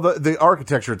old. Well, the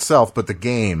architecture itself, but the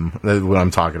game, that's what I'm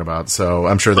talking about. So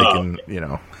I'm sure they can,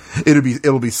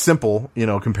 it'll be simple,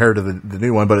 compared to the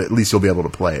new one, but at least you'll be able to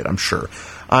play it. I'm sure.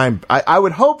 I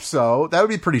would hope so. That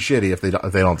would be pretty shitty if they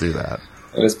don't do that.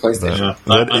 It is PlayStation.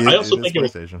 I also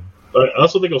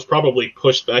think it was probably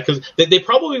pushed back because they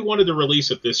probably wanted to release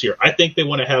it this year. I think they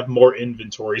want to have more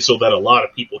inventory so that a lot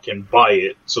of people can buy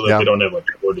it, so that they don't have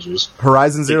shortages.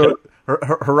 Horizon in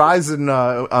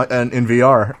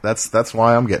VR. That's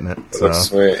why I'm getting it. It looks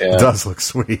sweet. Yeah. It does look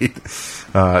sweet.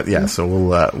 So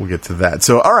we'll get to that.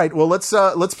 So all right, well let's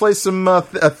play some a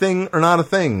thing or not a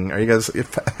thing. Are you guys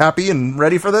happy and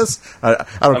ready for this? I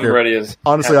don't care. Ready as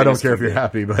honestly, I don't care if you're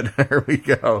happy, but here we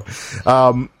go.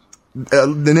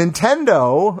 The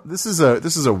Nintendo. This is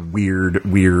a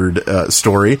weird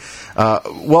story.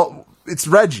 Well, it's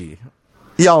Reggie.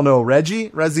 Y'all know Reggie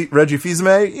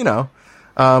Fils-Aimé.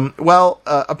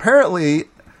 Apparently,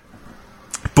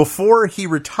 before he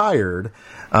retired,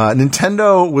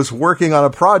 Nintendo was working on a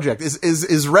project.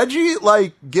 Is Reggie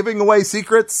giving away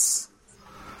secrets?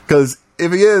 Because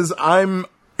if he is, I'm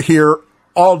here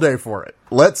all day for it.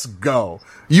 Let's go.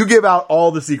 You give out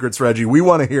all the secrets, Reggie. We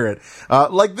want to hear it.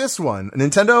 Like this one.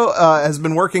 Nintendo has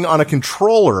been working on a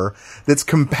controller that's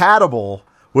compatible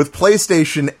with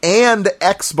PlayStation and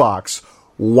Xbox.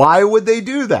 Why would they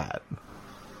do that?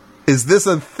 Is this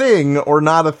a thing or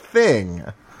not a thing?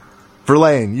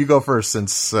 Verlaine, you go first,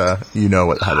 since you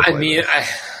know how to play. I mean,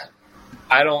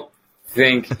 I don't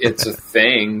think it's a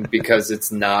thing because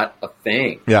it's not a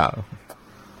thing. Yeah.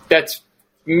 That's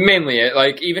mainly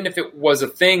it. Even if it was a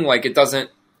thing, it doesn't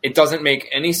make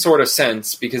any sort of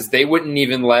sense, because they wouldn't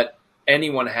even let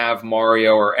anyone have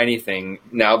Mario or anything.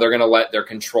 Now they're going to let their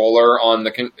controller on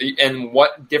and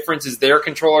what difference is their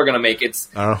controller going to make? It's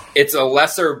a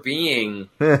lesser being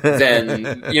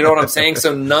than, you know what I'm saying?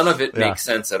 So none of it makes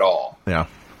sense at all. Yeah.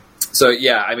 So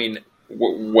yeah, I mean,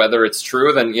 whether it's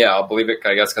true, then I'll believe it,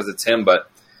 I guess, because it's him, but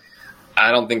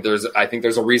I think there's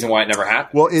a reason why it never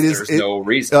happened. Well, there's no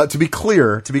reason. To be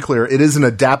clear, it is an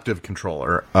adaptive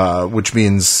controller, which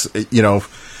means,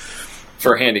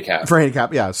 For handicap. For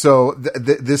handicap, yeah. So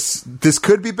this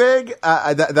could be big.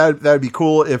 That would be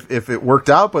cool if it worked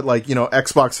out. But like,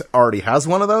 Xbox already has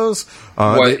one of those.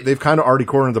 They've kind of already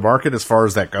cornered the market as far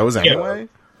as that goes, anyway.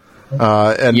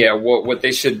 What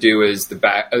they should do is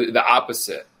the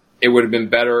opposite. It would have been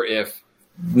better if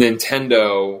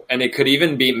Nintendo, and it could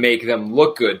even make them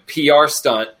look good, PR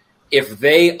stunt, if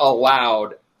they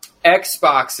allowed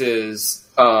Xbox's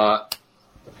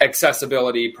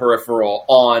accessibility peripheral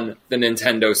on the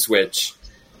Nintendo Switch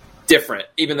different,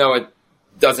 even though it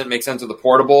doesn't make sense with the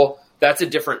portable. That's a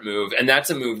different move, and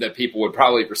that's a move that people would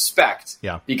probably respect.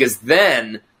 Yeah. Because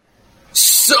then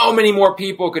so many more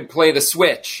people could play the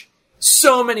Switch.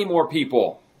 So many more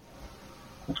people.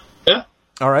 Yeah.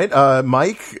 All right,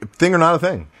 Mike, thing or not a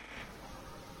thing?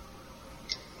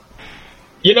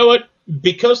 You know what?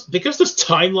 Because this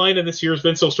timeline in this year has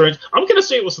been so strange, I'm going to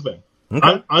say it was a thing.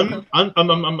 Okay. I'm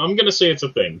going to say it's a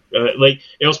thing. Like,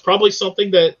 it was probably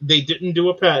something that they didn't do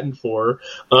a patent for,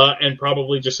 and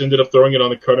probably just ended up throwing it on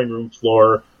the cutting room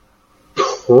floor.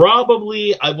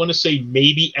 Probably, I want to say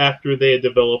maybe after they had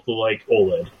developed the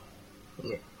OLED.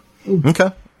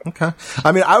 Okay.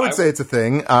 I mean, I would say it's a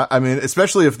thing. I mean,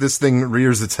 especially if this thing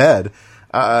rears its head.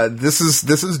 This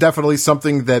is definitely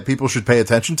something that people should pay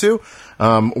attention to,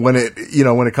 when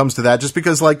it comes to that, just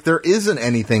because there isn't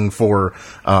anything for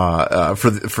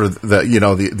the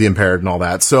impaired and all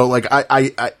that. So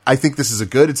I think this is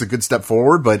it's a good step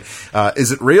forward, but,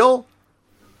 is it real?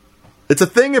 It's a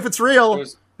thing if it's real.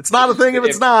 It's not a thing if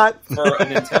it's not. For a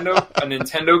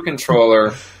Nintendo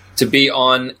controller to be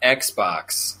on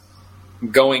Xbox,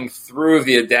 going through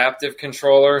the adaptive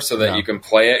controller so that you can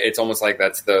play it, it's almost like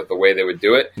that's the way they would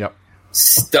do it. Yep.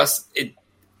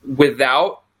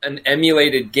 Without an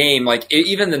emulated game,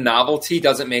 even the novelty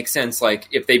doesn't make sense. Like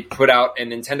if they put out a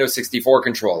Nintendo 64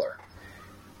 controller,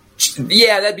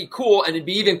 that'd be cool, and it'd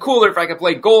be even cooler if I could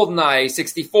play GoldenEye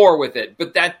 64 with it.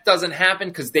 But that doesn't happen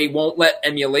because they won't let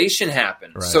emulation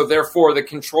happen. Right. So therefore, the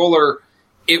controller.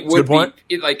 It would be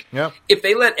if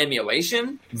they let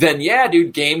emulation, then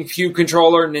dude, GameCube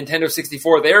controller, Nintendo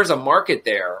 64, there's a market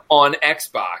there on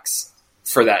Xbox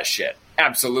for that shit.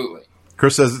 Absolutely.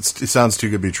 Chris says it sounds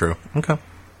too good to be true. Okay.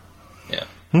 Yeah.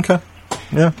 Okay.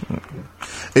 Yeah.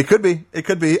 It could be.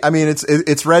 I mean,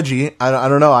 it's Reggie. I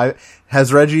don't know.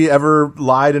 Has Reggie ever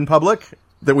lied in public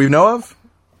that we know of?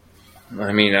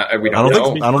 I mean, we don't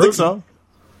know. I don't think so.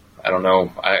 I don't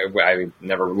know. I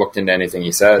never looked into anything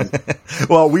he said.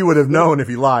 Well, we would have known if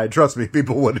he lied. Trust me,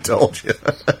 people would have told you.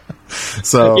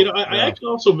 So I actually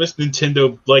also miss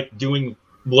Nintendo doing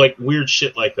weird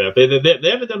shit like that. They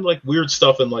haven't done weird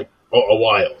stuff in a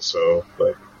while. So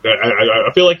I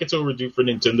feel like it's overdue for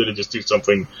Nintendo to just do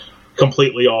something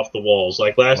completely off the walls.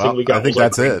 Last thing we got. I think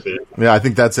that's it. Yeah, I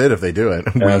think that's it if they do it.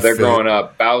 They're growing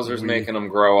up. Bowser's making them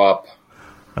grow up.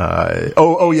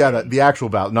 The actual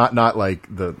Bowser, not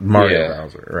the Mario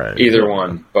Bowser, right? Either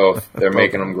one, both. They're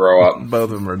making them grow up.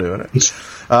 Both of them are doing it.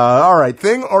 All right,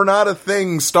 thing or not a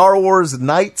thing? Star Wars: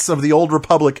 Knights of the Old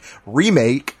Republic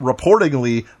remake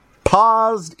reportedly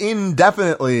paused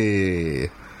indefinitely.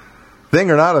 Thing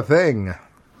or not a thing?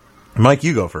 Mike,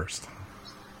 you go first.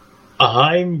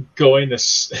 I'm going to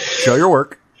show your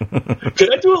work.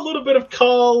 Could I do a little bit of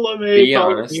column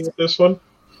A with this one?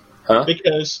 Huh?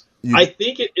 Because I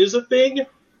think it is a thing,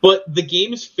 but the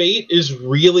game's fate is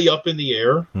really up in the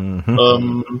air.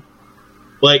 Mm-hmm.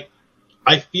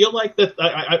 I feel like that.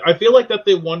 I feel like that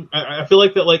they want. I feel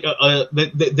like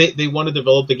that they want to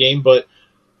develop the game, but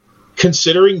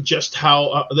considering just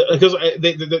how because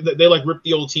they ripped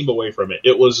the old team away from it.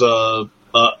 It was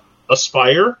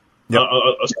Aspire. Yep.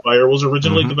 Aspire was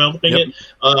originally developing it,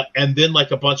 and then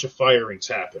a bunch of firings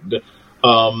happened.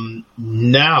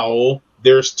 Now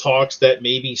there's talks that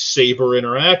maybe Saber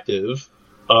Interactive,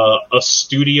 a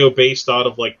studio based out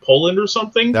of Poland or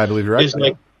something, I believe you're right, is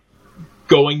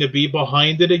going to be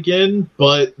behind it again.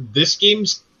 But this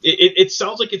game's it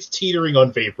sounds like it's teetering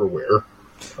on vaporware.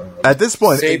 At this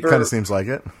point, Saber, it kind of seems like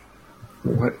it.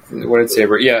 What did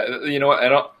Saber? Yeah, you know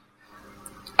what?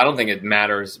 I don't think it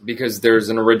matters because there's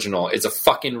an original. It's a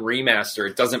fucking remaster.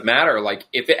 It doesn't matter.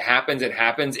 If it happens, it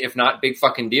happens. If not, big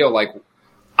fucking deal.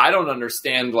 I don't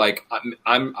understand.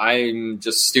 I'm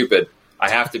just stupid. I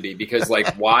have to be because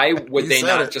why would they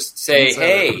not just say,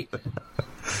 "Hey,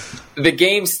 the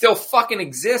game still fucking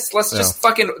exists. Let's just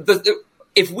fucking."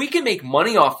 If we can make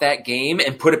money off that game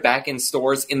and put it back in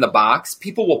stores in the box,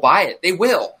 people will buy it. They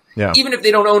will. Yeah. Even if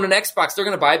they don't own an Xbox, they're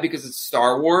going to buy it because it's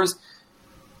Star Wars.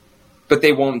 But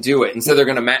they won't do it. Instead, they're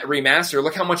going to remaster.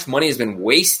 Look how much money has been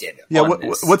wasted. Yeah.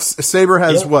 What's Saber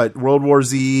has what? World War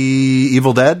Z,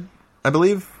 Evil Dead, I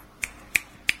believe.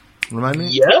 Remind me?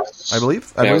 Yes. I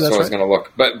believe Yeah, that's so I was right. going to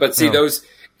look. But see, Oh. those,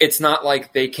 it's not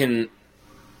like they can,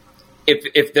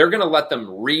 if they're going to let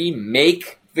them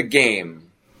remake the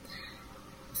game,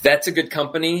 that's a good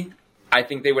company. I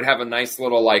think they would have a nice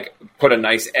little, like, put a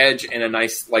nice edge and a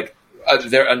nice, like,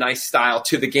 a nice style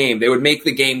to the game. They would make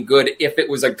the game good if it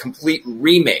was a complete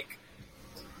remake.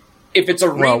 If it's a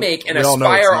remake and we all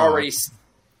know it's Aspire not. already,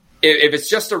 if it's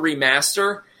just a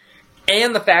remaster,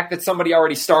 and the fact that somebody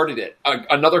already started it,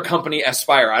 another company,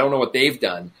 Aspire, I don't know what they've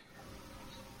done.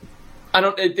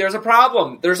 There's a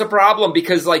problem. There's a problem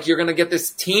because, like, you're going to get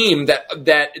this team that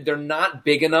they're not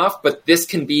big enough, but this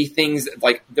can be things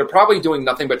like they're probably doing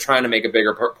nothing but trying to make a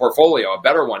bigger portfolio, a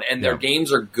better one, and their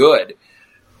games are good.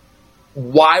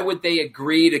 Why would they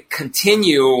agree to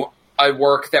continue a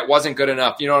work that wasn't good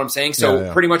enough? You know what I'm saying?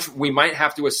 So pretty much we might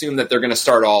have to assume that they're going to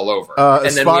start all over.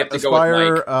 And then we have to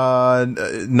Aspire, go with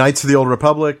Mike. Knights of the Old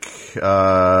Republic.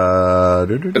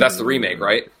 But that's the remake,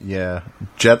 right? Yeah.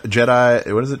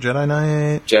 Jedi, what is it? Jedi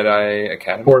Knight? Jedi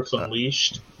Academy? Force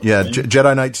Unleashed. Yeah,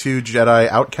 Jedi Knight 2, Jedi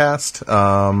Outcast.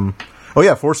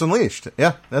 Force Unleashed.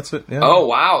 Yeah, that's it. Yeah. Oh,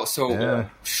 wow. So, Yeah.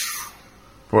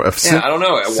 I don't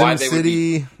know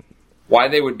why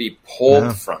they would be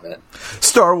pulled from it.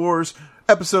 Star Wars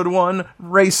Episode 1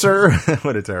 Racer.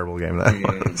 What a terrible game that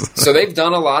was. So they've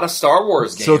done a lot of Star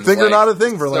Wars games. So thing or not a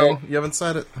thing, Verlaine. So, you haven't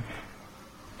said it.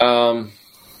 I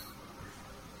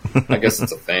guess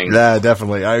it's a thing. Yeah,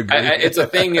 definitely. I agree. It's a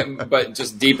thing, but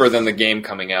just deeper than the game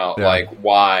coming out. Yeah. Like,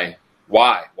 why?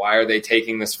 Why are they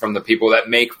taking this from the people that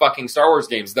make fucking Star Wars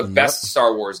games, the best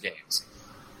Star Wars games?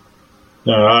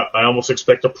 I almost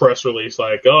expect a press release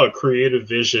like, creative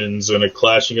visions and a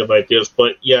clashing of ideas.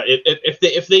 But yeah,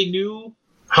 if they knew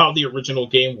how the original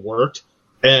game worked,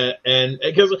 and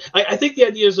because I think the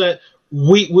idea is that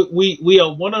we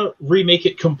want to remake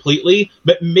it completely,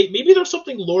 but maybe there's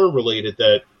something lore related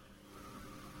that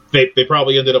they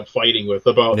probably ended up fighting with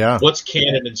about what's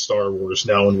canon in Star Wars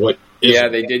now and what isn't. Yeah,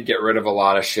 they did get rid of a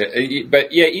lot of shit.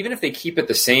 But yeah, even if they keep it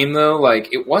the same though,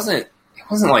 like it wasn't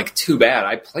like too bad.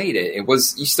 I played it. It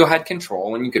was, you still had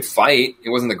control and you could fight. It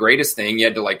wasn't the greatest thing. You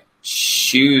had to like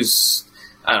choose.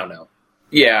 I don't know.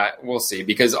 Yeah, we'll see,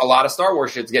 because a lot of Star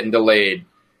Wars shit's getting delayed,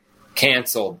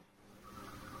 canceled,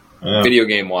 video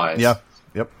game wise. Yeah.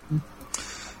 Yep.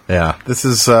 Yeah. This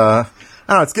is. I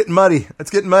don't know. It's getting muddy. It's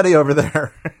getting muddy over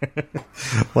there.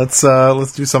 Let's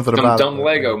do something about it. Some dumb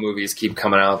Lego movies keep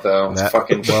coming out though. It's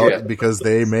fucking shit. Because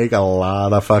they make a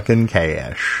lot of fucking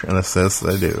cash, and this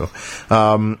they do.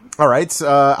 All right.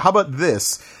 How about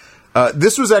this?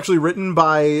 This was actually written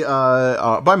by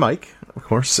Mike, of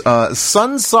course.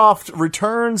 Sunsoft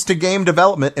returns to game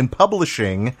development and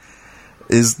publishing.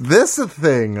 Is this a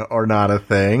thing or not a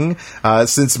thing?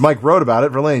 Since Mike wrote about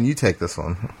it, Verlaine, you take this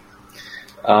one.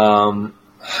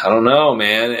 I don't know,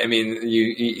 man. I mean,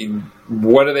 you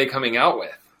what are they coming out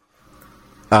with?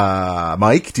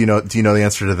 Mike, do you know the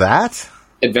answer to that?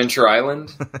 Adventure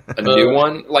Island, a new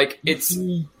one. Like it's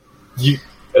that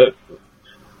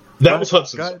was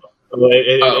Hudson Soft.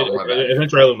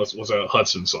 Adventure Island was a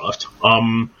Hudson Soft.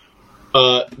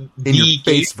 In your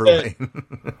face, Verlaine.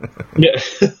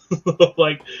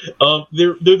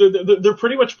 They're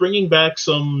pretty much bringing back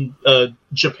some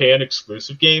Japan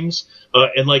exclusive games,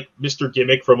 and like Mr.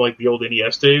 Gimmick from like the old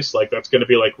NES days, like that's going to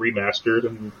be like remastered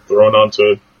and thrown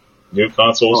onto new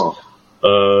consoles.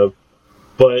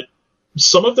 But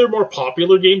some of their more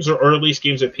popular games, or at least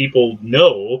games that people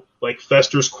know, like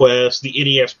Fester's Quest, the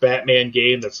NES Batman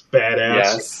game that's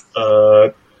badass.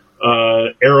 Yes.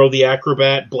 Arrow the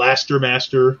Acrobat, Blaster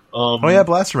Master.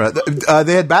 Blaster Master.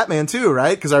 They had Batman too,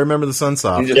 right? Because I remember the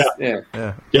Sunsoft. Yeah.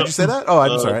 Did you say that? Oh,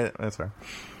 I'm sorry. That's right.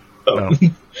 No.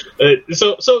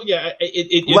 So yeah,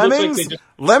 it Lemmings. looks like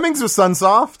Lemmings was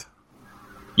Sunsoft.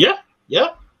 Yeah,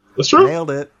 that's true.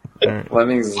 Nailed it. Right.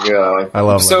 Lemmings is good. I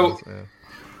love so. Lemmings,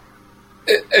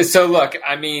 So look,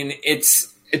 I mean,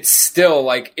 it's still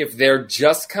like if they're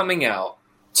just coming out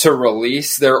to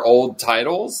release their old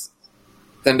titles,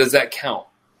 then does that count?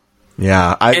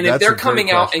 Yeah, and if they're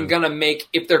coming out and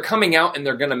they're coming out and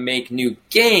they're gonna make new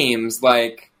games,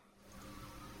 like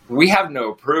we have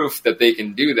no proof that they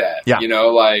can do that. Yeah. You know,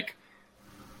 like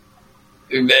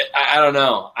I don't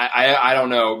know. I don't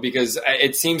know, because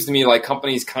it seems to me like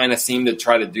companies kind of seem to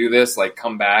try to do this, like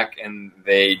come back and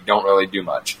they don't really do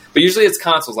much. But usually it's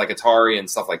consoles like Atari and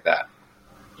stuff like that.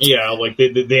 Yeah, like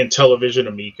the Intellivision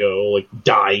Amico like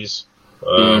dies.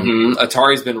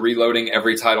 Atari's been reloading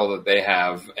every title that they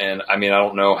have, and I mean I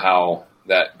don't know how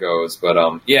that goes, but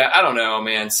I don't know,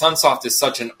 man. Sunsoft is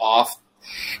such an off.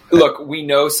 Look, we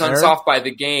know Sunsoft by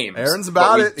the games. Aaron's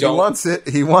about it. He wants it.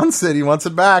 He wants it. He wants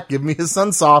it back. Give me his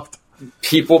Sunsoft.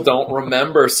 people don't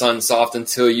remember Sunsoft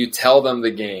until you tell them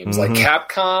the games. Like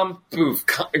Capcom, boo.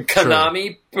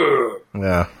 Konami, boo.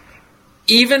 Yeah.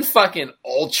 Even fucking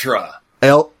Ultra.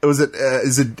 Is it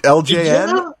LJN?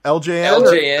 Yeah.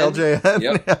 LJN? LJN.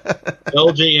 Yep.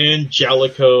 LJN,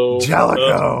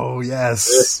 Jalico,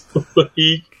 yes.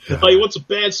 He wants a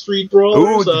bad Street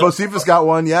Brawlers. Ooh, Bocephus got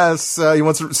one, yes. He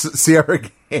wants Sierra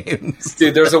Games.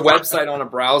 Dude, there's a website on a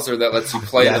browser that lets you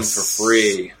play them for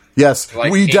free. Yes,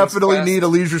 Like we Games definitely Quest. need a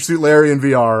Leisure Suit Larry in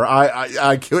VR.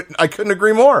 I couldn't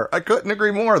agree more. I couldn't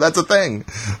agree more. That's a thing.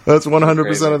 That's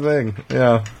 100% a thing.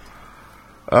 Yeah.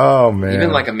 Oh man.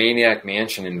 Even like a Maniac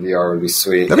Mansion in VR would be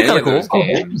sweet. That'd be Any of kinda those cool.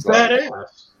 games, like, Badass.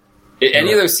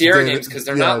 any of those Sierra Day of games, because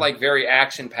they're yeah. not like very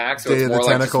action packed, so Day it's of the more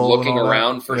like just Tentacle looking and all that.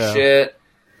 around for Yeah. shit.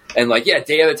 And like, yeah,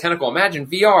 Day of the Tentacle. Imagine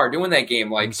VR doing that game,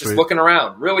 like just Sweet. looking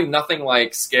around. Really, nothing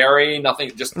like scary,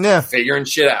 nothing, just Yeah. figuring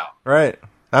shit out. Right.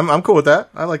 I'm cool with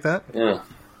that. I like that. Yeah,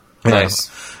 Yeah. nice.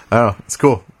 Oh, it's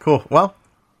cool. Cool. Well,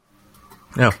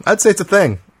 yeah, I'd say it's a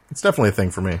thing. It's definitely a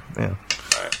thing for me. Yeah.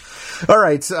 All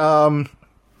right.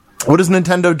 What is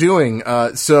Nintendo doing?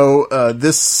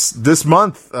 This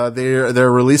month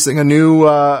they're releasing a new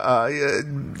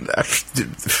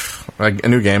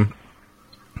game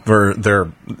for their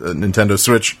Nintendo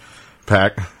Switch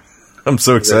pack. I'm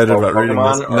so excited about reading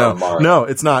this. Pokemon or Mario? No,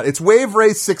 it's not. It's Wave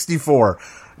Race 64.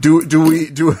 Do we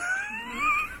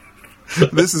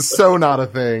This is so not a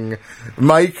thing.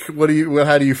 Mike, how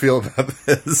do you feel about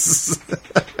this?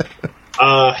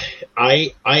 I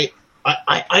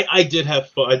did have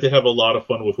fun. I did have a lot of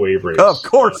fun with Wave Race. Of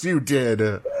course you did.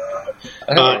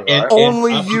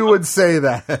 Only you would say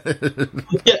that.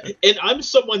 Yeah, and I'm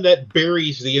someone that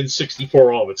buries the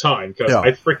N64 all the time because Yeah.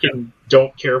 I freaking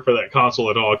don't care for that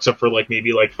console at all, except for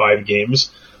maybe 5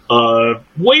 games.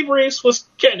 Wave Race was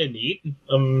kind of neat. It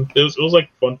was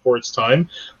fun for its time.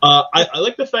 I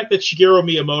like the fact that Shigeru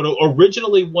Miyamoto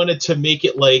originally wanted to make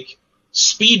it like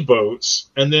speedboats,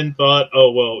 and then thought,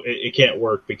 oh well, it can't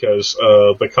work because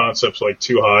the concept's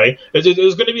too high. It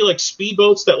was going to be like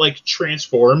speedboats that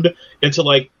transformed into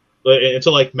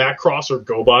Macross or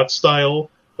GoBot style,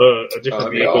 a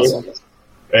different vehicle. Awesome.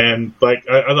 And I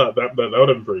thought that would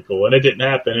have been pretty cool, and it didn't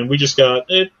happen, and we just got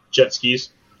jet skis.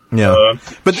 Yeah,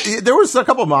 but there was a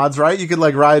couple mods, right? You could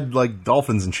ride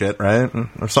dolphins and shit, right,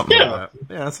 or something Yeah. like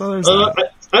that. Yeah, so there's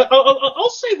that. I'll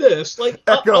say this: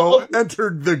 Echo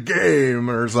entered the game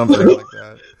or something like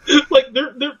that.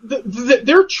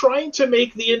 they're trying to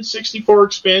make the N64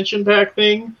 expansion pack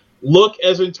thing look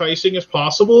as enticing as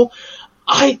possible.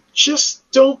 I just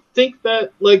don't think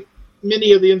that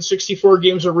many of the N64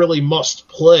 games are really must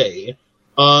play.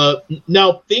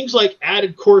 Now things like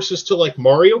added courses to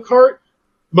Mario Kart.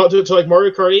 To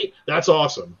Mario Kart 8, that's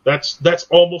awesome. That's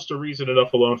almost a reason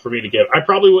enough alone for me to get. I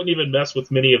probably wouldn't even mess with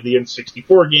many of the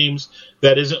N64 games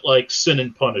that isn't Sin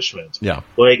and Punishment. Yeah.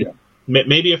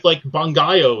 Maybe if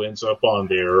Bangayo ends up on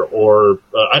there, or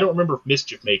I don't remember if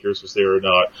Mischief Makers was there or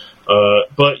not.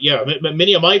 But yeah,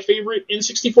 many of my favorite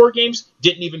N64 games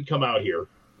didn't even come out here.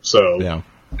 So Yeah.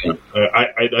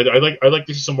 I like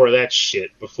to see some more of that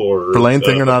shit before. Verlaine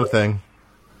thing or not a thing?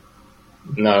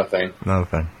 Not a thing. Not a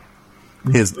thing.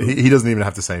 He doesn't even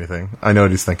have to say anything. I know what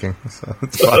he's thinking. So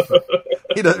it's fine.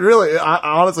 He does really.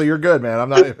 Honestly, you're good, man. I'm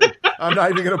not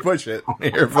even gonna push it.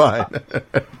 You're fine.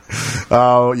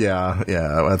 Oh yeah.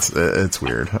 It's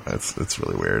weird. It's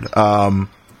really weird.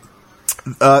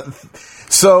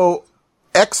 So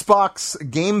Xbox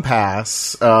Game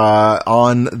Pass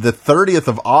on the 30th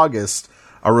of August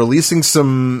are releasing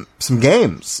some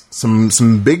games,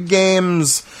 some big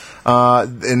games.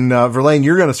 And Verlaine,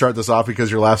 you're going to start this off because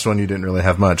your last one you didn't really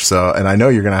have much. So, and I know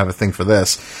you're going to have a thing for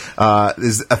this.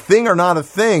 Is a thing or not a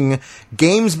thing?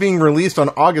 Games being released on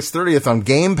August 30th on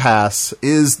Game Pass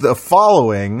is the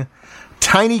following: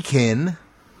 Tinykin,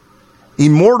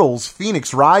 Immortals: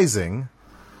 Phoenix Rising,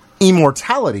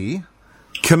 Immortality,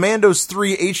 Commandos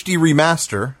 3 HD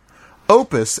Remaster,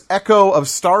 Opus: Echo of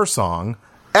Starsong,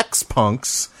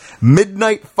 X-Punks,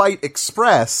 Midnight Fight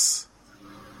Express,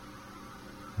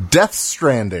 Death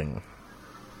Stranding.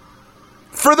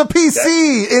 For the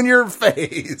PC, in your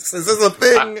face. Is this a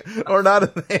thing or not a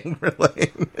thing,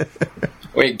 really?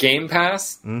 Wait, Game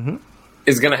Pass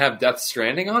is going to have Death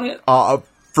Stranding on it?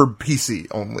 For PC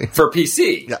only. For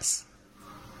PC? Yes.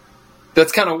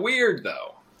 That's kind of weird,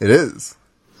 though. It is.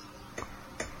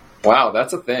 Wow,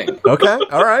 that's a thing. Okay,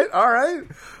 all right.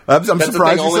 I'm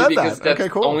surprised you said that. Okay,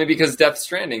 cool. Only because Death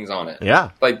Stranding's on it.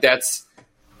 Yeah.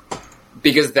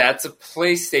 Because that's a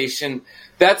PlayStation.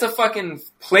 That's a fucking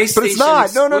PlayStation. But it's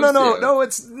not. No.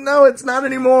 exclusive. It's not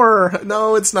anymore.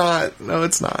 No, it's not.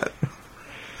 It's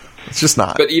just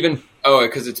not. But even Oh,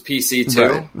 because it's PC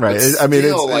too. Right. But I mean,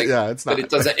 still, it's not.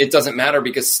 But it doesn't matter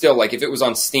because still, like, if it was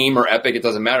on Steam or Epic, it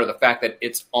doesn't matter. The fact that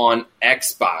it's on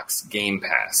Xbox Game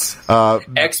Pass.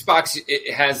 Xbox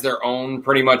it has their own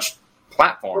pretty much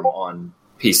platform on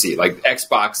PC, like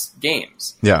Xbox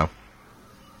games. Yeah.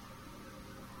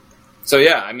 So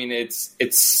yeah, I mean, it's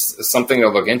something to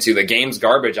look into. The game's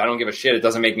garbage. I don't give a shit. It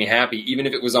doesn't make me happy. Even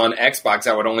if it was on Xbox,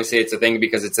 I would only say it's a thing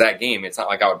because it's that game. It's not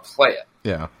like I would play it.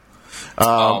 Yeah.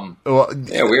 Well,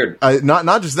 yeah, weird.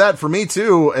 Not just that, for me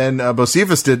too, and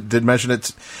Bocephus did mention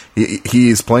it.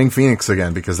 He's playing Phoenix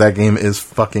again because that game is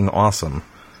fucking awesome.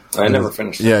 I never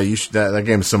finished. Yeah, you should. That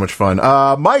game is so much fun.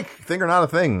 Mike, thing or not a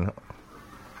thing?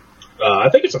 I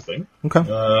think it's a thing. Okay.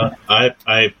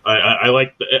 I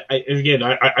like. Again,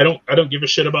 I don't give a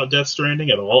shit about Death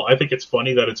Stranding at all. I think it's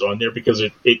funny that it's on there because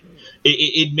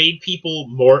it made people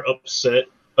more upset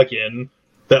again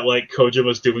that like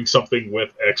Kojima's doing something with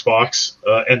Xbox,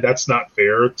 and that's not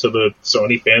fair to the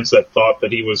Sony fans that thought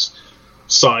that he was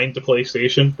signed to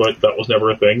PlayStation, but that was never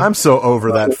a thing. I'm so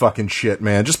over that fucking shit,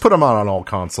 man. Just put him on all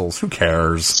consoles. Who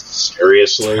cares?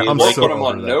 Seriously, I'm We'll so put them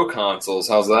over on that. no consoles.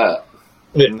 How's that?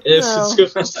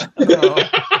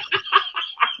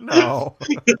 No.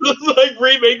 Like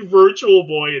remake Virtual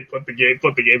Boy and put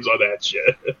the games on that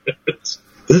shit.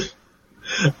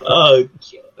 Oh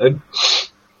god.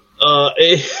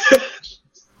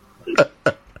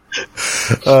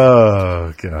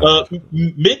 Oh god.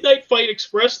 Midnight Fight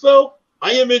Express, though,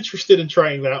 I am interested in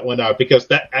trying that one out because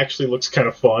that actually looks kind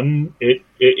of fun. It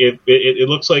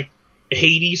looks like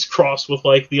Hades crossed with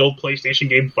like the old PlayStation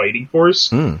game Fighting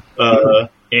Force. And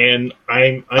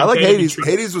I like Hades.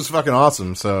 Hades was fucking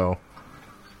awesome. So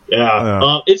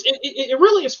yeah. It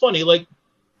really is funny. Like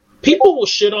people will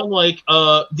shit on like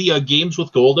the Games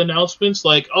with Gold announcements,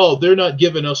 like, oh, they're not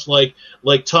giving us like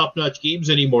top notch games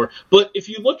anymore. But if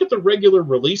you look at the regular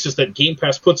releases that Game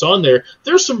Pass puts on there,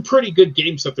 there's some pretty good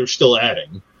games that they're still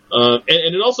adding. And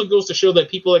it also goes to show that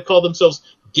people that call themselves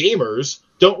gamers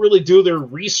don't really do their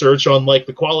research on like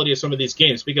the quality of some of these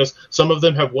games because some of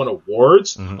them have won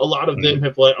awards. Mm-hmm. A lot of them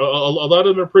have like a lot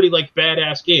of them are pretty like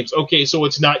badass games. Okay, so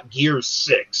it's not Gears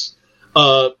 6.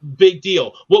 Big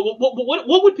deal.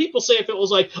 What would people say if it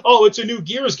was like, oh, it's a new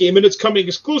Gears game and it's coming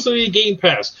exclusively to Game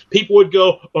Pass? People would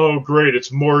go, oh, great,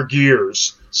 it's more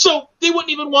Gears. So they wouldn't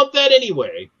even want that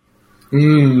anyway.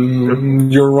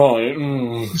 You're right.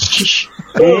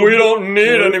 We don't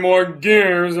need any more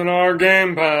Gears in our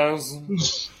Game Pass.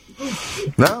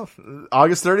 No,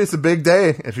 August 30th is a big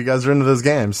day if you guys are into those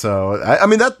games. So, I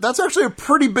mean, that's actually a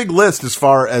pretty big list as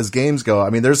far as games go. I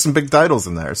mean, there's some big titles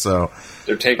in there. So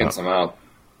they're taking some out.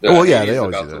 They always about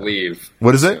do that. To leave.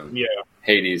 What is it? Soon. Yeah,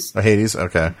 Hades. Hades.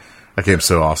 Okay, that game's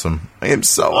so awesome. That game's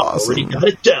so awesome. Already got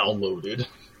it downloaded.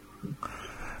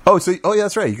 Oh, yeah,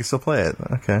 that's right. You can still play it.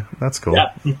 Okay, that's cool.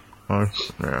 Yeah. Yeah.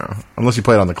 Unless you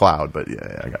play it on the cloud, but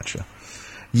yeah, I gotcha.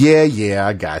 Yeah,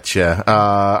 I gotcha.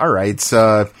 All right.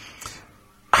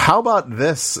 How about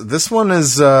this? This one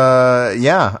is,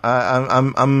 I'm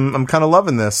kind of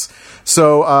loving this.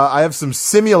 So, I have some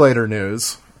simulator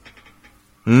news.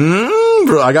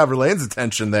 I got Verlaine's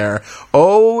attention there.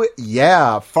 Oh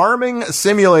yeah. Farming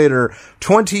Simulator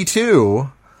 22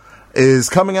 is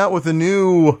coming out with a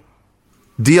new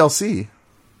DLC.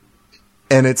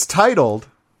 And it's titled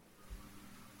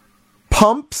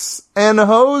Pumps and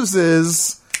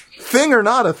Hoses. Thing or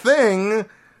not a thing?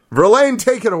 Verlaine,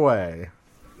 take it away.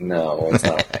 No, it's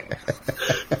not a thing.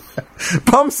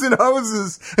 Pumps and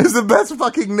Hoses is the best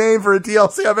fucking name for a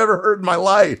DLC I've ever heard in my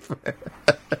life.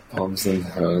 Pumps and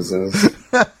Hoses.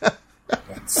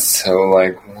 So,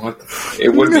 like, what? It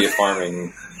would be a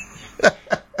farming.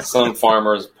 Some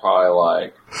farmers probably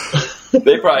like.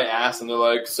 They probably ask and they're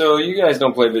like, so you guys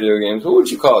don't play video games. What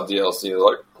would you call a DLC? They're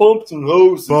like, Pumps and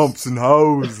Hoses. Pumps and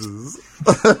Hoses.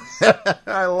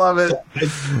 I love it.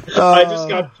 I just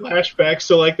got flashbacks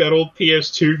to like that old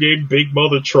PS2 game, Big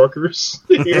Mother Truckers.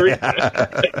 Yeah.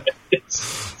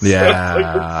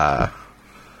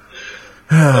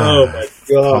 Oh my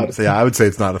god. Yeah, I would say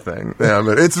it's not a thing. Yeah,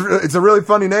 but it's a really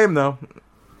funny name though.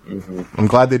 Mm-hmm. I'm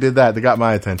glad they did that. They got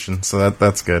my attention, so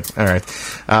that's good. All right.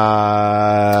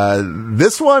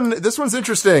 This one's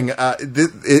interesting.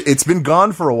 It's been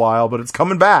gone for a while, but it's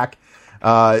coming back.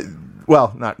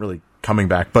 Well, not really coming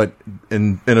back, but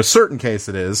in a certain case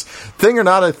it is. Thing or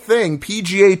not a thing,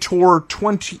 PGA Tour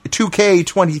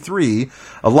 2K23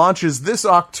 launches this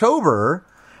October,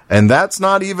 and that's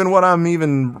not even why I'm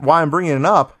bringing it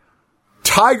up.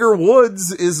 Tiger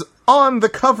Woods is on the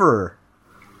cover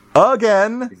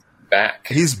again.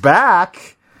 He's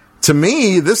back. To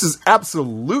me, this is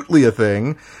absolutely a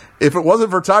thing. If it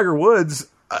wasn't for Tiger Woods,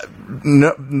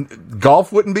 no,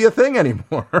 golf wouldn't be a thing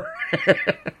anymore.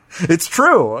 It's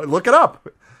true. Look it up.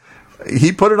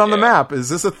 He put it on the map. Is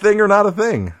this a thing or not a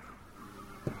thing?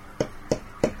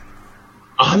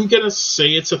 I'm going to say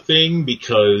it's a thing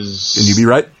because... Can you be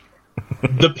right?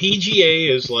 The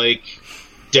PGA is, like,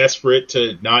 desperate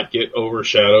to not get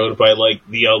overshadowed by, like,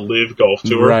 the LIV Golf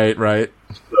Tour. Right.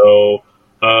 So,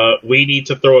 we need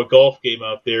to throw a golf game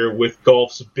out there with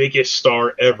golf's biggest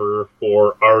star ever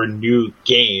for our new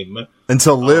game.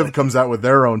 Until LIV comes out with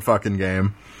their own fucking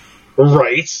game.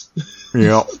 Right. You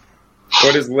know.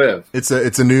 What is LIV? It's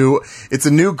a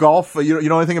new golf. You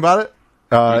know anything about it?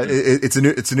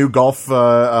 It's a new golf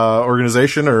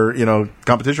organization or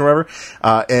competition or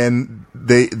whatever, and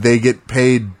they get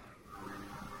paid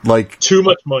like too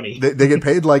much money. They get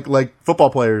paid like football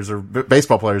players or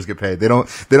baseball players get paid. They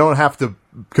don't have to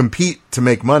compete to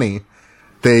make money.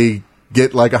 They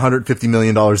get like $150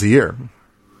 million a year,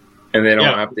 and they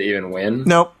don't have to even win.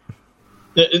 Nope.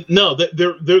 No,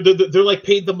 they're like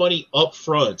paid the money up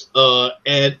front,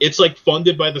 and it's like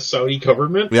funded by the Saudi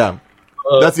government. Yeah,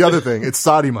 that's the other thing. It's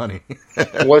Saudi money.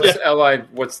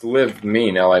 What's LIV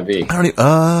mean? LIV? I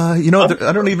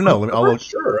don't even know. I'm not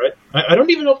sure. I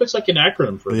don't even know if it's like an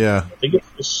acronym for it. Yeah. I think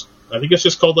it's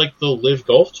just called like the LIV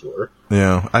Golf Tour.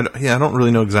 Yeah, I don't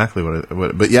really know exactly what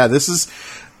it, but yeah, this is.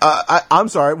 I'm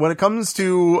sorry. When it comes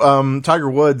to Tiger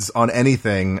Woods on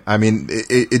anything, I mean,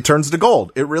 it turns to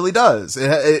gold. It really does.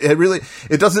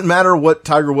 It doesn't matter what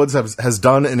Tiger Woods has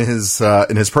done in his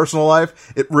personal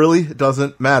life. It really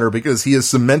doesn't matter because he has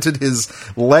cemented his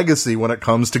legacy when it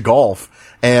comes to golf.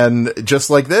 And just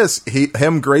like this,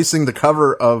 him gracing the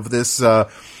cover of this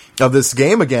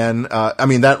game again. I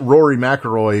mean, that Rory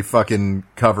McIlroy fucking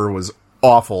cover was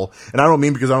awful. And I don't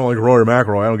mean because I don't like Rory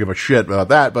McIlroy. I don't give a shit about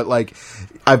that. But like,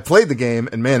 I've played the game,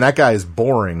 and man, that guy is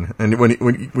boring. And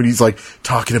when he's like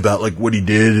talking about like what he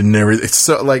did and everything, it's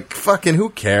so like fucking who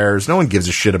cares? No one gives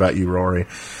a shit about you, Rory.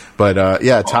 But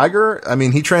yeah, Tiger. I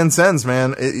mean, he transcends,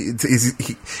 man.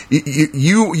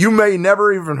 You may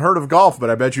never even heard of golf,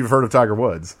 but I bet you've heard of Tiger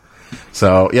Woods.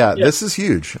 So yeah, this is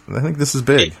huge. I think this is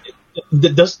big.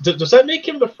 Does that make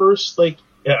him the first? Like,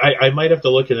 I might have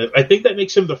to look at it. I think that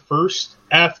makes him the first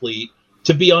athlete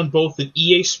to be on both an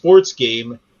EA Sports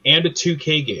game and a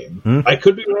 2K game. I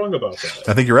could be wrong about that.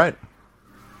 I think you're right.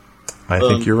 I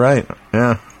think you're right.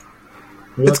 Yeah,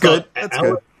 it's good. It's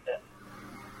good.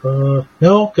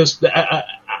 No, because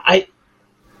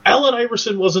Allen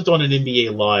Iverson wasn't on an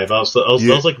NBA Live. I was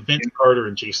like Vince Carter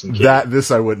and Jason Kidd.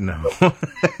 This I wouldn't know.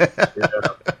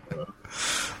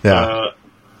 Yeah.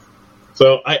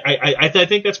 So I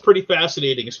think that's pretty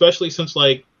fascinating, especially since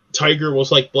like Tiger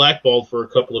was like blackballed for a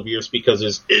couple of years because of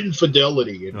his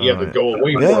infidelity, and he had to go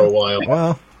away for a while.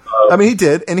 Well, I mean, he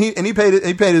did, and he paid it.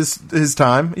 He paid his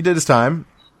time. He did his time,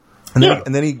 and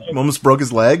then he almost broke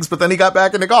his legs, but then he got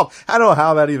back into golf. I don't know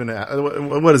how that even.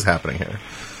 What is happening here?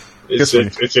 It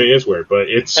is weird, but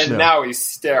it's now he's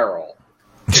sterile.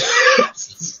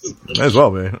 As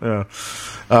well be. Yeah.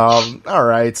 All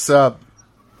right. So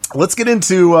let's get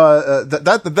into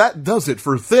that does it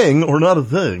for thing or not a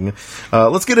thing.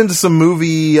 Let's get into some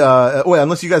movie.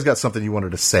 Unless you guys got something you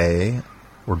wanted to say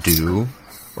or do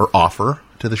or offer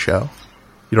to the show,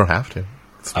 you don't have to.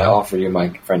 I offer you my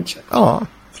friendship. Oh,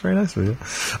 it's very nice of you.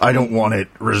 I don't want it.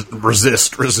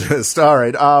 Resist. All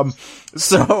right.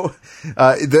 So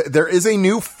there is a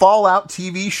new Fallout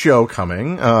TV show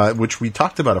coming, which we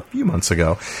talked about a few months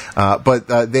ago.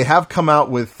 But they have come out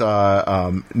with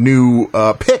new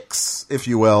pics, if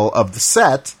you will, of the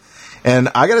set. And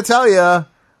I got to tell you,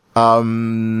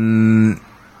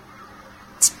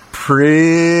 it's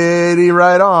pretty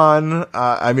right on.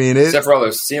 I mean, except for all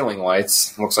those ceiling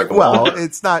lights, looks like. Well,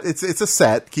 it's not. It's a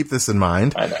set. Keep this in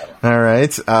mind. I know. All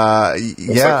right.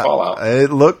 Yeah, like Fallout.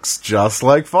 It looks just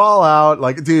like Fallout.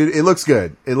 Like, dude, it looks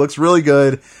good. It looks really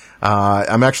good.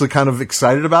 I'm actually kind of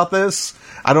excited about this.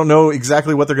 I don't know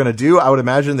exactly what they're going to do. I would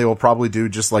imagine they will probably do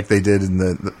just like they did in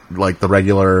the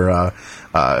regular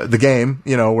the game.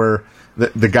 You know, where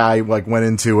the guy like went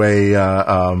into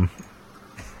a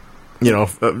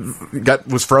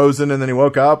was frozen and then he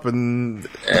woke up and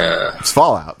it's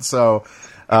Fallout. So,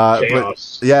 but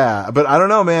I don't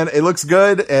know, man. It looks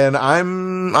good and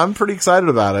I'm pretty excited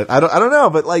about it. I don't know,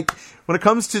 but like when it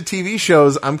comes to TV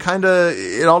shows,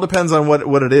 it all depends on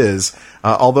what it is.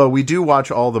 Although we do watch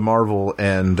all the Marvel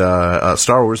and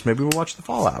Star Wars, maybe we'll watch the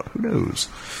Fallout. Who knows?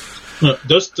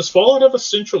 Does Fallout have a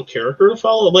central character to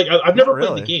follow? Like I've never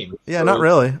played the game. Yeah, so. Not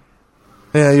really.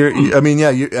 Yeah,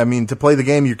 to play the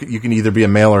game, you can either be a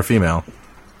male or female.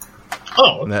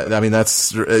 Oh, I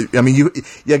guess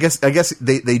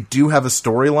they do have a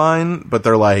storyline, but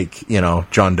they're like,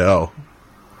 John Doe.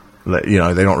 You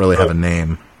know, they don't really have a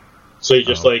name. So you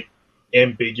just like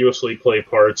ambiguously play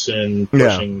parts in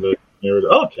pushing the narrative.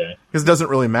 Okay, because it doesn't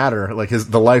really matter. Like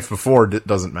the life before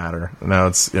doesn't matter. Now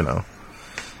it's, you know.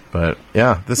 But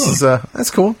yeah, this is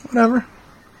that's cool. Whatever.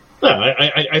 Yeah,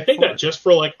 I think that just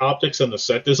for like optics and the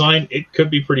set design, it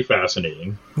could be pretty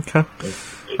fascinating. Okay.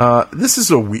 This is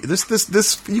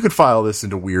this you could file this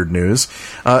into weird news.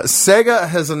 Sega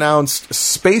has announced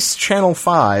Space Channel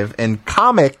 5 and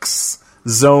Comics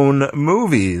Zone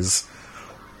movies.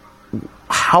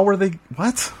 How are they?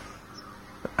 What?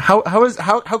 How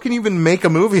can you even make a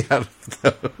movie out of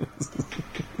those?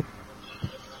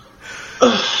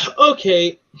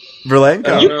 Okay. Verlaine?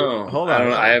 I don't know. Hold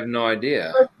on. I have no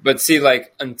idea. But see,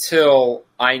 like, until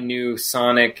I knew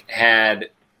Sonic had...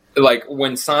 Like,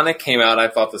 when Sonic came out, I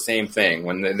thought the same thing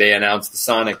when they announced the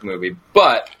Sonic movie.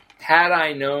 But had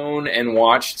I known and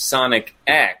watched Sonic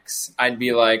X, I'd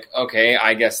be like, okay,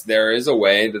 I guess there is a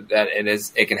way that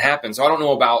it can happen. So I don't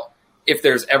know about if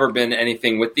there's ever been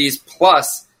anything with these.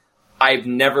 Plus, I've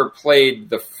never played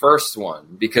the first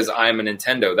one because I'm a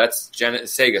Nintendo. That's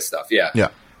Sega stuff, yeah. Yeah.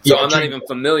 So I'm not even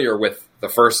familiar with the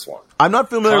first one. I'm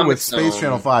not familiar Comic with Space Zone.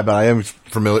 Channel 5, but I am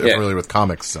familiar with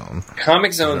Comic Zone.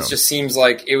 Comic Zones just seems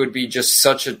like it would be just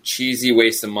such a cheesy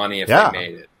waste of money if Yeah. they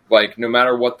made it. Like, no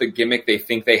matter what the gimmick they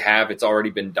think they have, it's already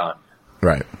been done.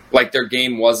 Right. Like, their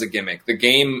game was a gimmick. The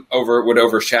game would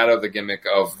overshadow the gimmick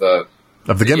of the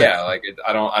gimmick. Yeah, like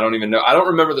I don't even know. I don't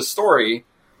remember the story,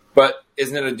 but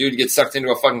isn't it a dude gets sucked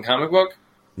into a fucking comic book?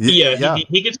 Yeah.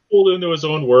 He gets pulled into his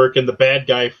own work, and the bad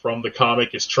guy from the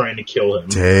comic is trying to kill him.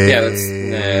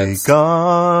 Take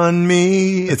on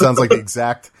me. It sounds like the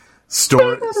exact the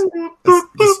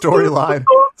storyline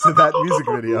to that music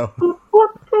video.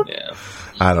 Yeah.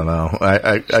 I don't know.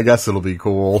 I guess it'll be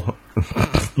cool.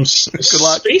 Good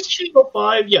luck. Space Channel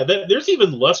 5, yeah, there's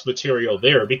even less material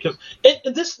there because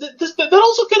and this that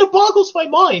also kind of boggles my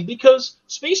mind because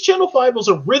Space Channel 5 was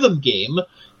a rhythm game,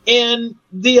 and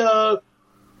the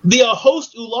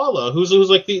host Ulala, who's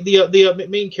like the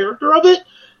main character of it,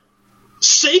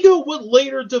 Sega would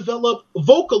later develop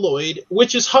Vocaloid,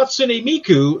 which is Hatsune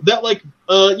Miku. That like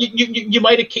you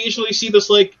might occasionally see this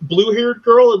like blue-haired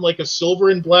girl in like a silver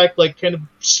and black like kind of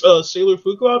Sailor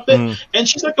Fuku outfit, and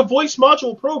she's like a voice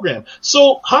module program.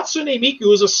 So Hatsune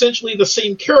Miku is essentially the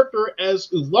same character as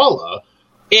Ulala,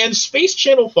 and Space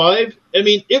Channel 5. I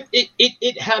mean,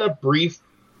 it had a brief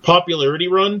popularity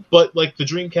run, but like the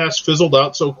Dreamcast fizzled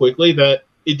out so quickly that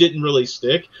it didn't really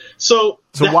stick. So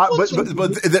why?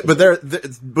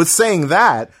 But saying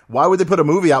that, why would they put a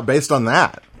movie out based on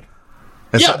that?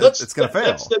 It's going to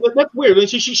fail. That's weird. And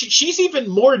she's even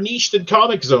more niche than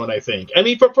Comic Zone, I think. I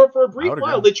mean, for a brief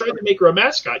while, they tried to make her a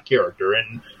mascot character,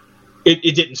 and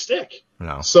it didn't stick.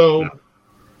 No. So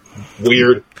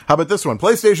weird. How about this one?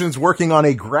 PlayStation's working on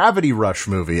a Gravity Rush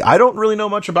movie. I don't really know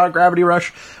much about Gravity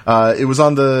Rush. It was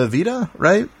on the Vita,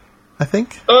 right? I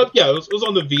think. Yeah, it was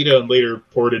on the Vita and later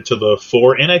ported to the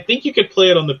 4, and I think you could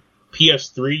play it on the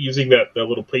PS3 using that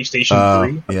little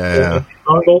PlayStation 3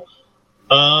 dongle.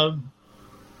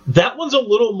 That one's a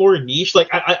little more niche. Like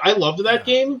I loved that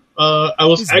game. I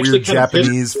was These actually weird kind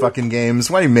Japanese fucking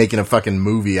games. Why are you making a fucking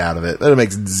movie out of it? That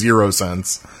makes zero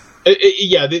sense.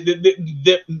 Yeah,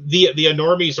 the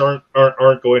normies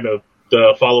aren't going to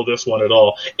follow this one at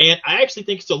all. And I actually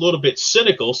think it's a little bit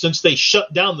cynical since they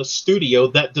shut down the studio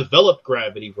that developed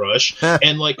Gravity Rush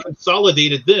and like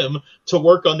consolidated them to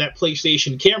work on that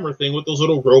PlayStation camera thing with those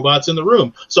little robots in the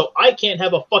room. So I can't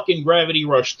have a fucking Gravity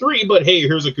Rush 3, but hey,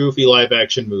 here's a goofy live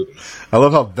action movie. I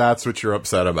love how that's what you're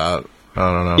upset about.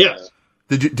 I don't know. Yes.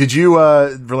 Did you,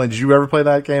 Verlaine, did you ever play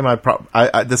that game?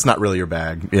 That's not really your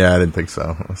bag. Yeah, I didn't think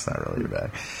so. That's not really your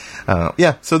bag.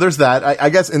 Yeah, so there's that. I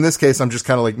guess in this case, I'm just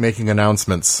kind of like making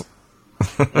announcements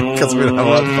because we don't have a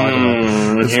lot to talk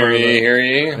about. Hear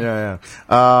ye. Yeah.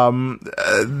 Oh,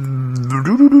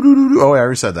 I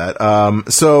already said that.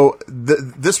 So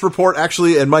this report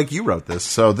actually, and Mike, you wrote this.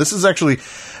 So this is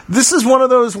one of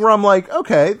those where I'm like,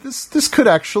 okay, this could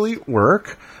actually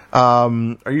work. Are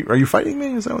you fighting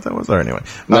me? Is that what that was? Or anyway,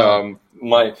 No,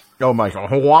 Mike. Oh, Mike.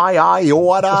 Why I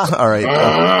order? All right.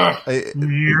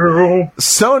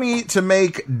 Sony to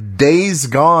make Days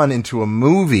Gone into a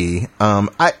movie.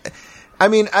 I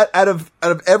mean, out of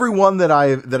everyone that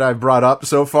I've brought up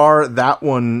so far, that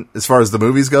one, as far as the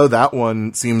movies go, that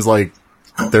one seems like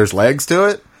there's legs to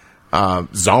it.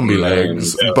 Zombie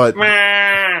legs, but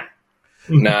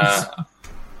nah.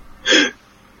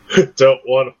 Don't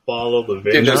want to follow the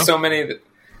video. Dude,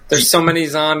 there's so many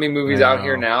zombie movies out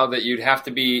here now that you'd have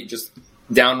to be just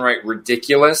downright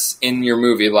ridiculous in your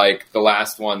movie, like the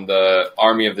last one, the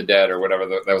Army of the Dead or whatever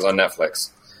that was on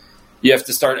Netflix. You have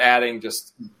to start adding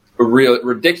just real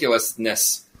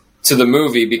ridiculousness to the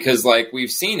movie because, like,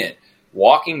 we've seen it.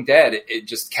 Walking Dead, it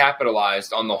just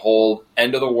capitalized on the whole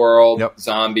end of the world,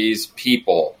 zombies,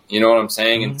 people. You know what I'm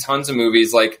saying? And tons of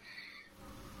movies, like,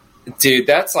 dude,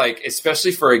 that's like,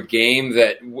 especially for a game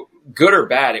that, good or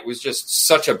bad, it was just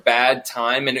such a bad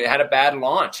time and it had a bad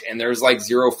launch and there's like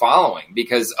zero following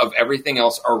because of everything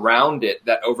else around it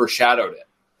that overshadowed it.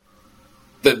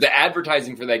 The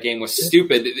advertising for that game was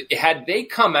stupid. Had they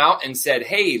come out and said,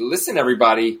 hey, listen,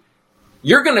 everybody,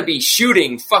 you're going to be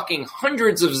shooting fucking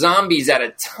hundreds of zombies at a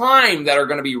time that are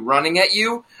going to be running at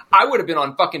you, I would have been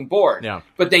on fucking board. Yeah.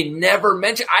 But they never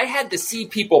mentioned. I had to see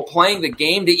people playing the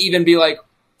game to even be like,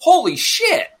 holy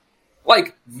shit.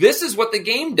 Like, this is what the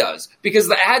game does. Because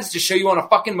the ads just show you on a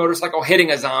fucking motorcycle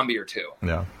hitting a zombie or two.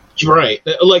 Yeah. Right,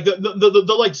 like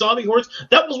the like zombie hordes.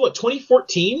 That was what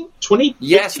 2014, 20.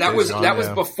 Yes, that was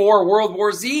before World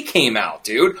War Z came out,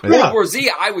 dude. Yeah. World War Z,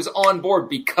 I was on board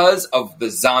because of the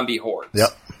zombie hordes. Yep.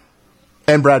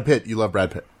 And Brad Pitt, you love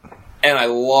Brad Pitt, and I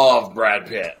love Brad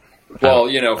Pitt. Well,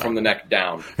 you know, from the neck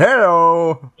down.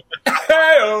 Hello.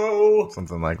 Hey-o.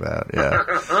 Something like that,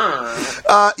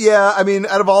 yeah. Yeah, I mean,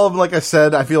 out of all of them, like I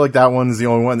said, I feel like that one's the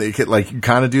only one that you could, like,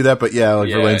 kind of do that, but yeah, like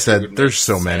Verlaine said, there's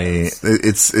so many.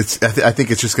 I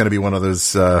think it's just going to be one of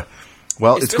those,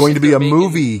 it's going to be a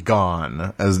movie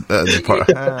gone as part.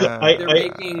 They're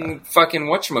making fucking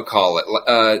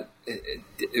whatchamacallit,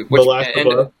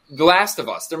 The Last of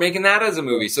Us. They're making that as a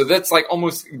movie, so that's like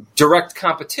almost direct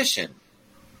competition.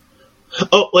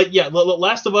 Oh, like, yeah,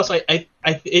 Last of Us,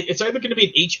 it's either going to be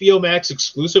an HBO Max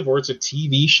exclusive or it's a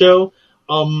TV show.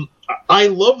 I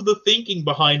love the thinking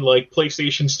behind, like,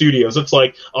 PlayStation Studios. It's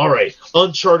like, all right,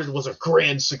 Uncharted was a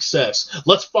grand success.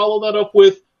 Let's follow that up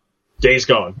with Days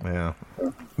Gone. Yeah.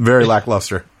 Very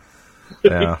lackluster.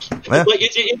 Yeah. Like,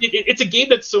 it's a game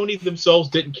that Sony themselves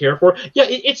didn't care for. Yeah,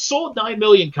 it sold 9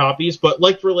 million copies, but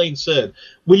like Verlaine said,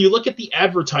 when you look at the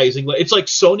advertising, it's like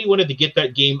Sony wanted to get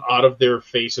that game out of their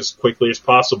face as quickly as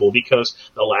possible because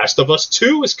The Last of Us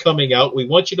 2 is coming out. We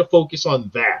want you to focus on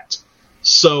that.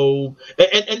 So,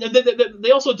 and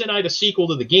they also denied a sequel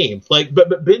to the game. Like,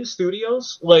 but Ben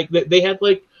Studios, like, they had,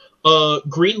 like,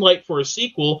 green light for a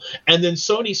sequel, and then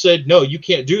Sony said, no, you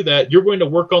can't do that. You're going to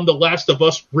work on The Last of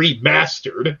Us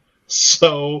remastered.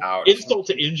 So, ouch. Insult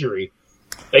to injury.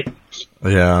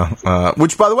 Yeah.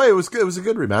 Which, by the way, it was good. It was a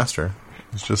good remaster.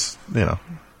 It's just, you know.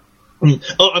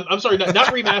 Oh, I'm sorry, not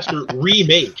remaster,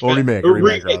 remake. Or remake.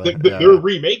 They're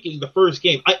remaking the first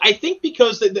game. I think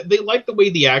because they like the way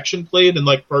the action played in,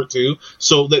 like, part 2,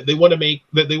 so that they want to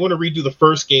redo the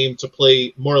first game to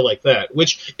play more like that.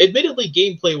 Which, admittedly,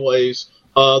 gameplay wise,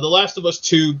 The Last of Us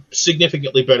 2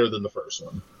 significantly better than the first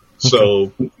one.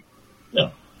 So,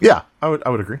 yeah. Yeah, I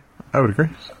would agree. All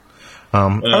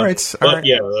right.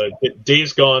 Yeah,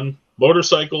 Days Gone.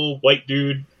 Motorcycle, white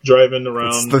dude driving around.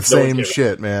 It's the same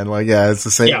shit, man. Like, yeah, it's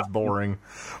the same. Yeah. It's boring.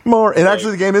 And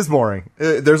actually, the game is boring.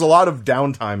 There's a lot of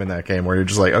downtime in that game where you're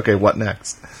just like, okay, what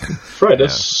next? Right,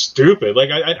 that's stupid.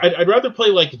 Like, I'd rather play,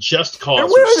 like, Just Cause.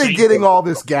 And where are they getting all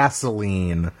this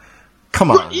gasoline? Come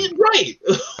on. Right.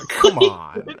 Come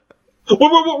on.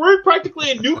 We're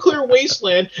practically a nuclear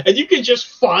wasteland, and you can just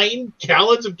find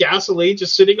gallons of gasoline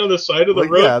just sitting on the side of the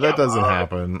road. Yeah, that doesn't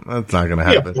happen. That's not going to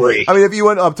happen. I mean, if you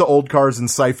went up to old cars and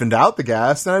siphoned out the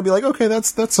gas, then I'd be like, okay,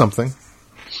 that's something.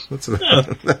 That's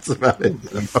about it.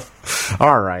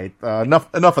 All right,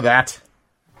 enough of that.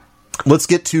 Let's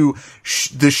get to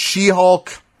the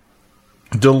She-Hulk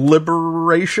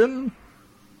Deliberation,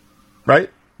 right?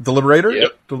 Deliberator?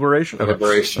 Yep. Deliberation? Okay.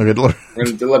 Deliberation. Okay, we're going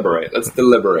to deliberate. Let's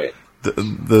deliberate.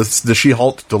 The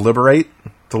She-Hulk Deliberation.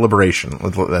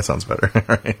 That sounds better.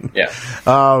 Right? Yeah.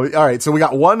 All right. So we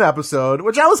got one episode,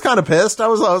 which I was kind of pissed. I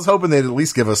was hoping they'd at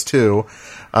least give us 2.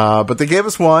 But they gave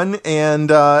us 1,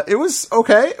 and it was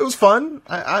okay. It was fun.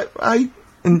 I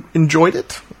enjoyed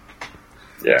it.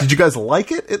 Yeah. Did you guys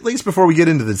like it, at least, before we get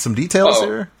into some details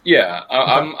here? Yeah.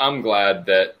 I'm glad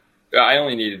that I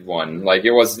only needed 1. Like,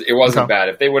 it wasn't bad.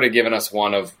 If they would have given us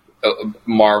 1 of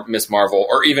Miss Marvel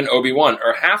or even Obi-Wan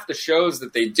or half the shows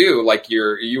that they do, like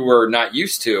you were not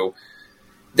used to,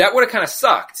 that would have kind of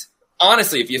sucked.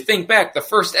 Honestly, if you think back, the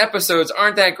first episodes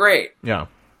aren't that great. Yeah.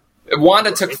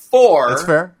 Wanda took 4.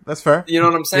 That's fair. You know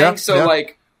what I'm saying? Yeah,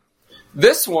 like,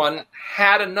 this one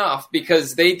had enough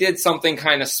because they did something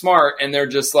kind of smart, and they're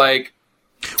just like,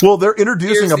 well, they're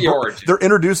introducing they're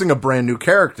introducing a brand new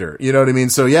character. You know what I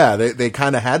mean? So yeah, they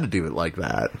kind of had to do it like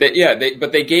that.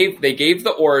 But they gave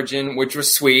the origin, which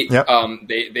was sweet. Yep.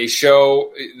 They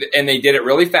show, and they did it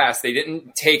really fast. They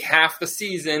didn't take half the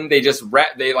season. They just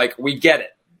we get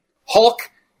it. Hulk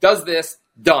does this,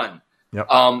 done. Yep.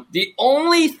 The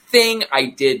only thing I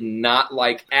did not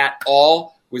like at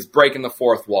all was breaking the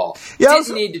fourth wall. Yeah,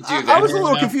 Didn't need to do that. I was a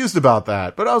little confused about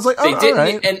that, but I was like, oh, They didn't, all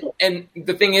right. and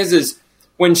the thing is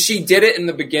when she did it in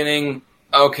the beginning,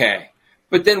 okay,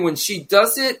 but then when she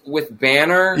does it with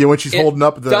Banner, Yeah, when she's holding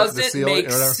up the doesn't ceiling make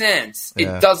or whatever. sense.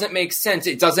 Yeah. It doesn't make sense.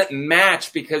 It doesn't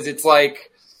match because it's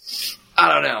like,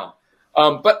 I don't know.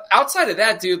 But outside of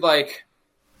that, dude, like,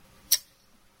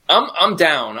 I'm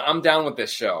down. I'm down with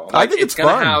this show. Like, I think it's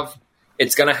gonna fun.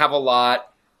 It's gonna have a lot.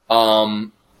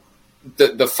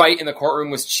 The fight in the courtroom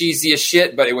was cheesy as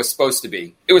shit, but it was supposed to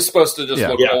be. It was supposed to just Yeah.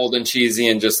 look Yeah. old and cheesy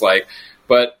and just like.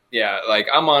 But yeah, like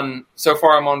so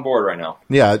far I'm on board right now.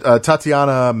 Yeah,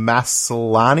 Tatiana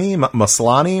Maslany,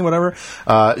 whatever,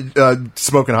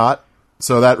 smoking hot.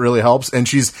 So that really helps, and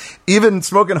she's even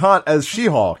smoking hot as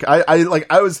She-Hulk. I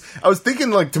was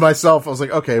thinking like to myself, I was like,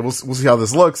 okay, we'll see how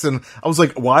this looks, and I was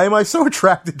like, why am I so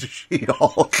attracted to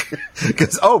She-Hulk?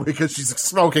 because she's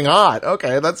smoking hot.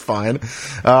 Okay, that's fine.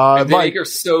 And they Mike, make her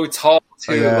so tall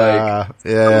too, yeah, so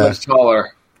yeah, much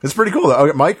taller. it's pretty cool though.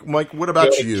 Okay, Mike, what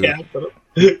about you? Gotta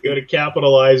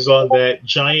capitalize on that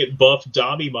giant buff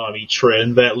Dami Mommy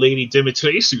trend that Lady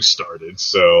Dimitrescu started.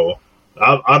 So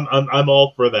I'm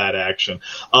all for that action.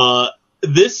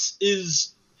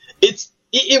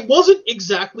 It wasn't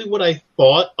exactly what I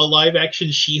thought a live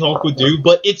action She-Hulk would do,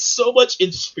 but it's so much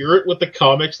in spirit with the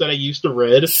comics that I used to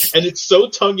read, and it's so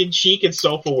tongue in cheek and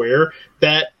self aware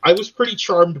that I was pretty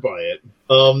charmed by it.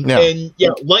 And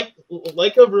yeah, like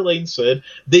Verlaine said,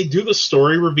 they do the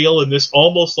story reveal in this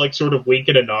almost like sort of wink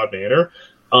and a nod manner.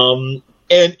 And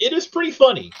it is pretty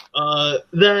funny.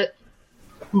 That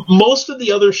most of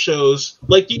the other shows,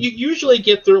 like, you usually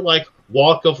get their like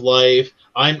walk of life.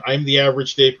 I'm the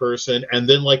average day person, and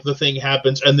then like the thing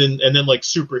happens, and then like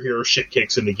superhero shit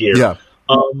kicks into gear. Yeah.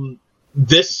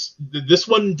 This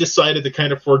one decided to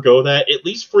kind of forego that, at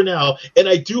least for now, and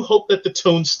I do hope that the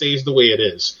tone stays the way it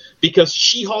is, because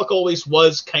She-Hulk always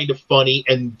was kind of funny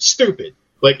and stupid.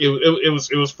 Like it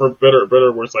was for better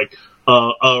or worse, like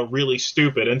really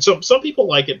stupid, and some people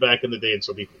like it back in the day, and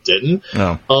some people didn't.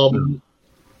 No.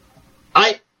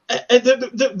 There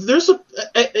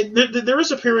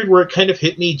is a period where it kind of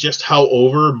hit me just how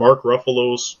over Mark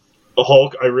Ruffalo's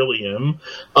Hulk I really am.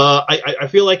 I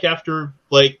feel like after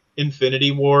like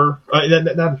Infinity War, not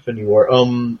Infinity War,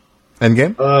 Endgame.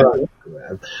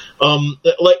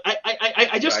 Like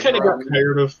I just kind of got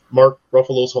tired of Mark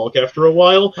Ruffalo's Hulk after a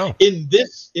while. Oh. In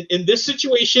this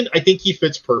situation, I think he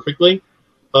fits perfectly.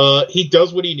 He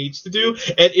does what he needs to do,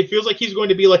 and it feels like he's going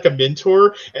to be like a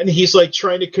mentor, and he's like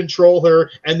trying to control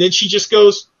her, and then she just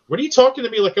goes, "What are you talking to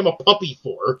me like I'm a puppy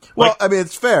for?" Well, I mean,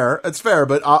 it's fair,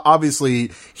 but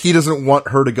obviously he doesn't want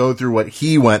her to go through what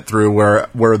he went through,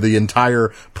 where the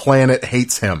entire planet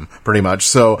hates him, pretty much.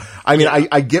 So, I mean,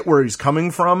 I get where he's coming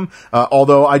from,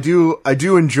 although I do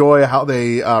enjoy how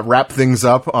they wrap things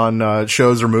up on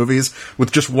shows or movies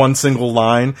with just one single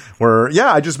line, where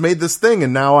I just made this thing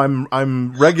and now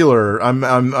I'm regular,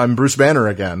 I'm Bruce Banner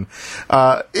again.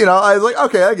 I was like,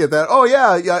 okay, I get that. Oh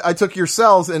yeah, I took your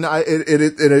cells and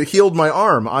it healed my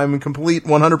arm. I'm complete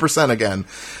 100% again.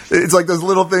 It's like those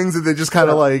little things that they just kind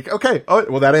of like, okay, oh,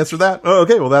 well that answered that. Oh,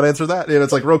 okay, well that answered that. And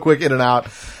it's like real quick in and out.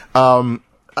 I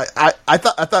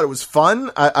thought it was fun.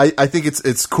 I think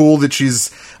it's cool that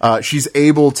she's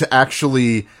able to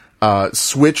actually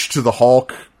switch to the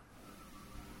Hulk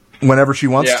whenever she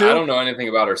wants to. I don't know anything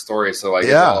about her story, so like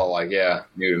it's all like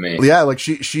new to me. Yeah, like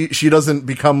she doesn't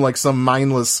become like some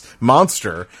mindless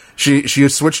monster. She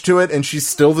switched to it and she's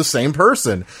still the same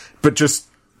person, but just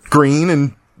green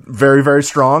and very, very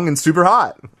strong and super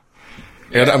hot.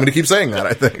 And I'm going to keep saying that,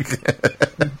 I think.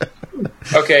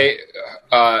 Okay,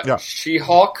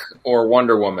 She-Hulk or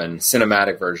Wonder Woman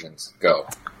cinematic versions, go.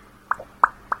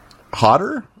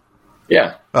 Hotter?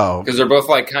 Yeah. Oh. Because they're both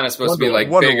like kind of supposed to be like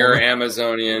Wonder bigger Woman.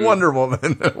 Amazonian. Wonder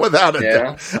Woman, without a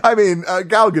doubt. I mean,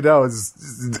 Gal Gadot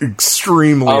is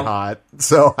extremely hot,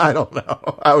 so I don't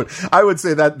know. I would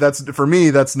say that's for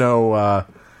me. That's no.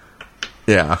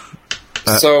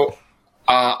 So,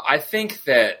 I think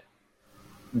that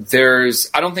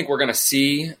I don't think we're going to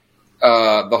see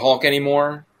the Hulk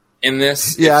anymore in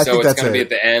this. Yeah, I so think it's that's going to be it. at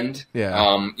the end.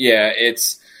 Yeah.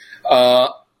 It's.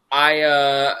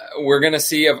 We're going to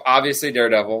see obviously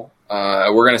Daredevil.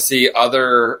 We're going to see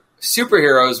other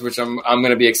superheroes, which I'm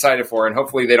going to be excited for, and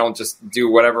hopefully they don't just do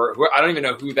whatever. I don't even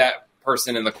know who that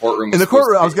person in the courtroom was. In the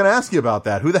courtroom, I was going to ask you about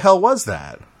that. Who the hell was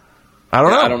that? I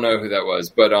don't know. I don't know who that was,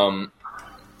 but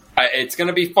it's going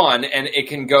to be fun, and it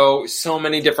can go so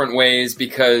many different ways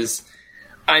because,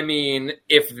 I mean,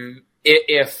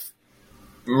 if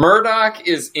Murdoch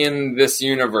is in this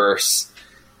universe,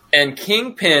 and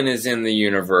Kingpin is in the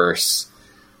universe,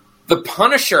 the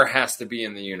Punisher has to be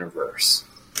in the universe.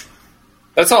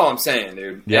 That's all I'm saying,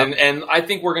 dude. Yep. And I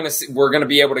think we're gonna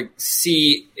be able to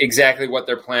see exactly what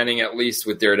they're planning, at least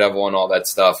with Daredevil and all that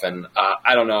stuff. And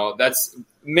I don't know. That's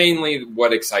mainly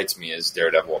what excites me is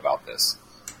Daredevil about this.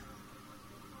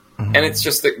 Mm-hmm. And it's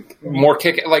just the more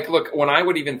kick. Like, look, when I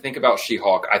would even think about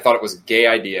She-Hulk, I thought it was a gay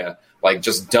idea, like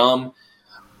just dumb.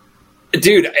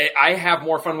 Dude, I have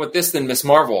more fun with this than Ms.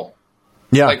 Marvel.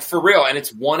 Yeah, like for real. And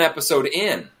it's one episode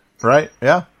in. Right.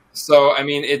 Yeah. So I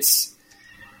mean, it's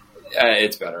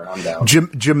better. I'm down.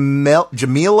 Jamil.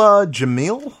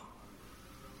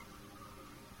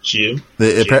 Jim.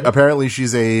 Apparently,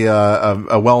 she's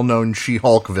a well-known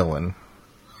She-Hulk villain.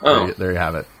 Oh, there you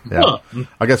have it. Yeah,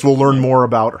 I guess we'll learn more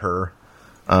about her.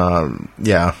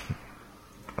 Yeah,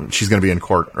 she's going to be in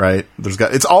court, right?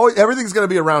 Everything's going to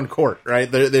be around court, right?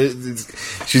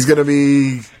 She's going to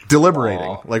be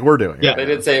deliberating like we're doing. Yeah, they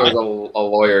did say it was a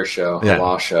lawyer show, a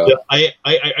law show. Yeah,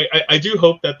 I do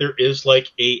hope that there is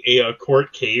like a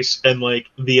court case, and like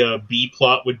the B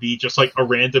plot would be just like a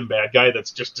random bad guy that's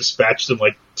just dispatched in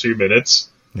like 2 minutes.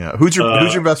 Yeah, who's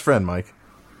your best friend, Mike?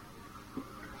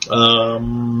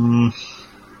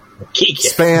 Kitty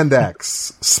cat.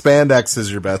 Spandex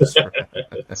is your best friend.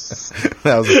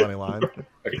 That was a funny line.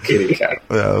 A kitty cat.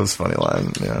 Yeah, that was a funny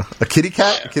line. Yeah, a kitty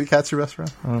cat. A kitty cat's your best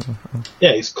friend.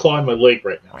 Yeah, he's clawing my leg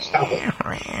right now.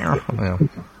 Yeah.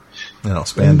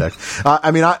 Spandex. I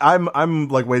mean, I'm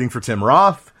like waiting for Tim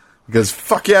Roth because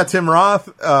fuck yeah, Tim Roth.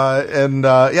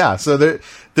 So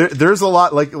there's a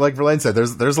lot like Verlaine said.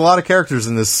 There's a lot of characters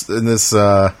in this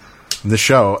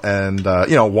show, and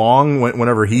Wong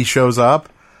whenever he shows up,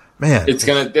 man, it's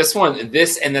gonna and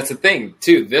that's the thing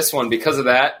too. This one, because of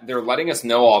that, they're letting us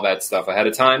know all that stuff ahead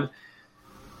of time.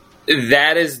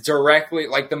 That is directly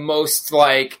like the most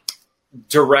like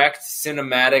direct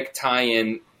cinematic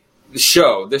tie-in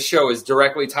show. This show is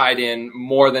directly tied in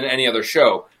more than any other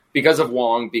show because of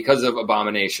Wong, because of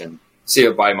Abomination. See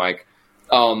you, bye, Mike.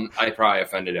 I probably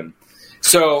offended him.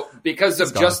 So, because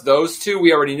of just those two,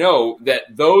 we already know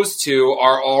that those two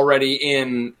are already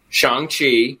in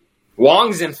Shang-Chi.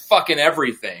 Wong's in fucking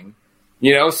everything.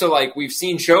 So like we've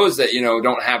seen shows that,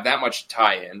 don't have that much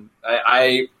tie-in.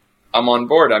 I'm on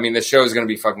board. I mean, this show is going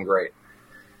to be fucking great.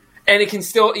 And it can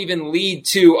still even lead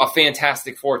to a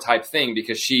Fantastic Four type thing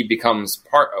because she becomes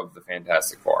part of the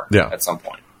Fantastic Four at some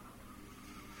point.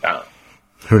 I don't know.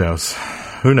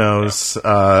 Who knows?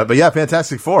 Yeah. But yeah,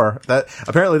 Fantastic Four.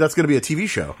 Apparently that's going to be a TV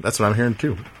show. That's what I'm hearing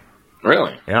too.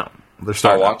 Really? Yeah. They're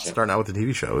starting out with the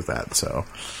TV show with that. So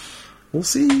we'll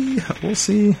see.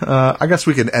 I guess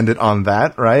we can end it on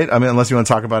that, right? I mean, unless you want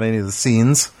to talk about any of the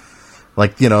scenes,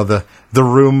 like the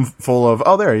room full of.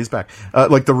 Oh, there he's back.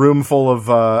 Like the room full of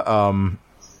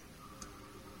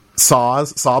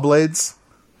saw blades.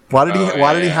 Why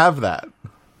did he have that?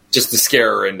 Just to scare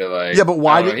her into like... Yeah, but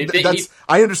why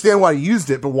I understand why he used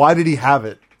it, but why did he have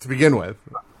it to begin with?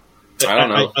 I don't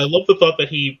know. I love the thought that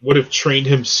he would have trained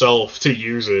himself to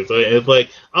use it.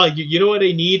 You know what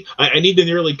I need? I need to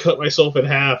nearly cut myself in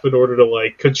half in order to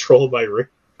like control my ring.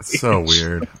 So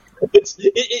weird.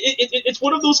 It's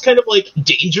one of those kind of like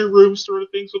danger room sort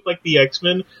of things with like the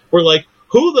X-Men, where like,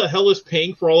 who the hell is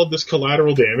paying for all of this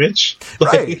collateral damage?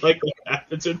 Right. Like what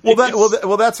happens in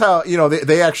well, that's how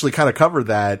they actually kind of covered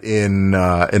that in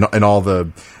all the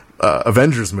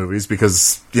Avengers movies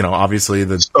because obviously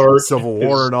the Civil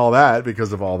War and all that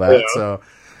because of all that. Yeah. So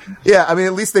yeah, I mean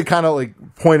at least they kind of like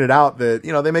pointed out that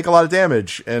they make a lot of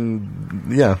damage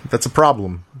and that's a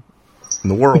problem in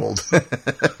the world.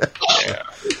 Yeah.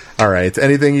 All right.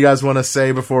 Anything you guys want to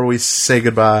say before we say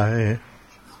goodbye?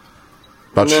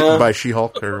 By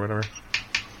She-Hulk or whatever.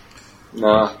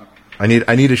 No. I need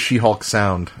a She-Hulk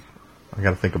sound. I got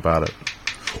to think about it.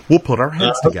 We'll put our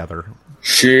heads together.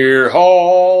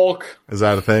 She-Hulk. Is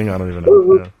that a thing? I don't even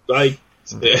know. I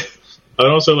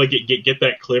also like get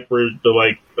that clip where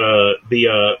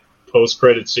the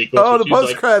post-credit sequence. Oh, the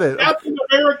post-credit. Like, Captain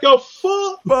America,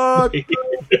 fuck.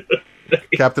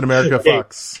 Captain America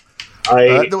fucks.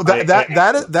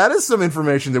 That is some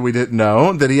information that we didn't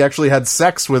know, that he actually had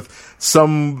sex with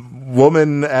some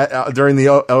woman during the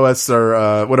OS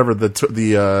or whatever the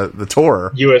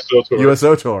tour.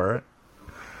 USO tour.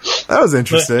 That was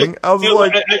interesting. I was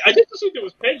I just assumed it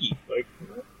was Peggy.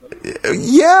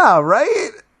 Yeah,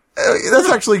 right? That's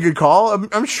actually a good call.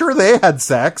 I'm sure they had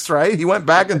sex, right? He went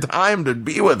back in time to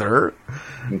be with her.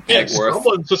 Yeah,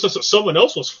 someone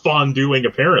else was fondooing,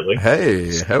 apparently.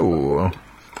 Hey, ho.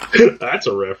 That's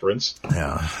a reference.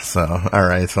 Yeah. So, all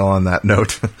right. So on that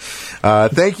note,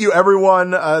 thank you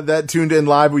everyone that tuned in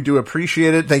live. We do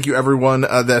appreciate it. Thank you everyone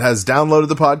that has downloaded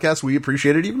the podcast. We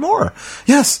appreciate it even more.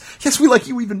 Yes, we like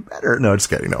you even better. No, just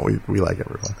kidding. No, we like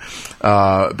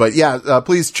everyone. But yeah,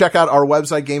 please check out our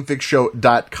website,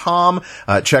 GameFixShow.com.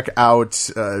 Check out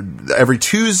every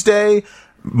Tuesday,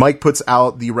 Mike puts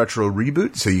out the Retro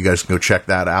Reboot, so you guys can go check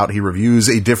that out. He reviews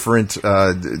a different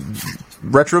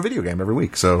retro video game every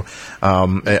week. So,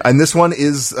 and this one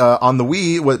is on the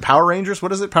Wii. What, Power Rangers?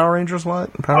 What is it? Power Rangers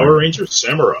what? Power Rangers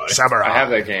Samurai. I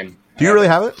have that game. Do you really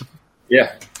have it?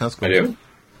 Yeah. That's cool. I do.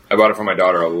 I bought it for my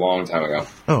daughter a long time ago.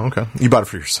 Oh, okay. You bought it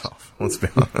for yourself. Let's be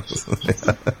honest.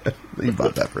 You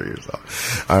bought that for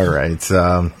yourself. All right.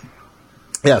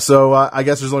 Yeah, so I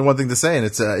guess there's only one thing to say, and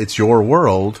it's your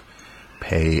world.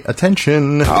 Pay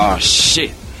attention. Oh,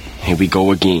 shit. Here we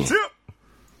go again.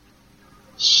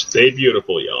 Stay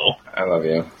beautiful, y'all. I love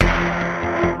you.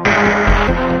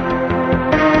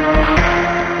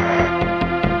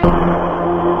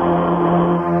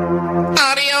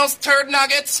 Adios, turd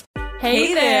nuggets.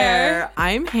 Hey there!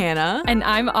 I'm Hannah. And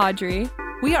I'm Audrey.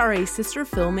 We are a sister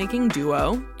filmmaking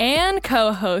duo and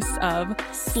co-hosts of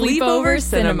Sleepover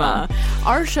Cinema,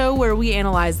 our show where we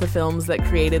analyze the films that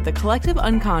created the collective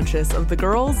unconscious of the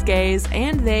girls, gays,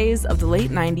 and theys of the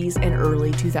late 90s and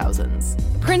early 2000s.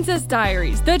 Princess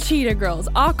Diaries, The Cheetah Girls,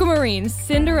 Aquamarine,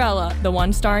 Cinderella, the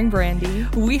one starring Brandy.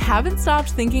 We haven't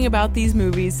stopped thinking about these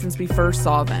movies since we first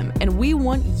saw them, and we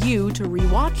want you to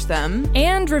rewatch them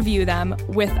and review them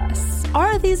with us.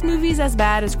 Are these movies as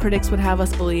bad as critics would have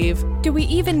us believe? Do we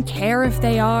even care if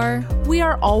they are? We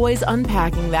are always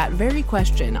unpacking that very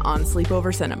question on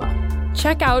Sleepover Cinema.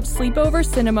 Check out Sleepover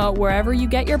Cinema wherever you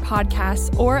get your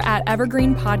podcasts or at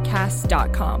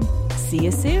evergreenpodcasts.com. See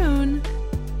you soon.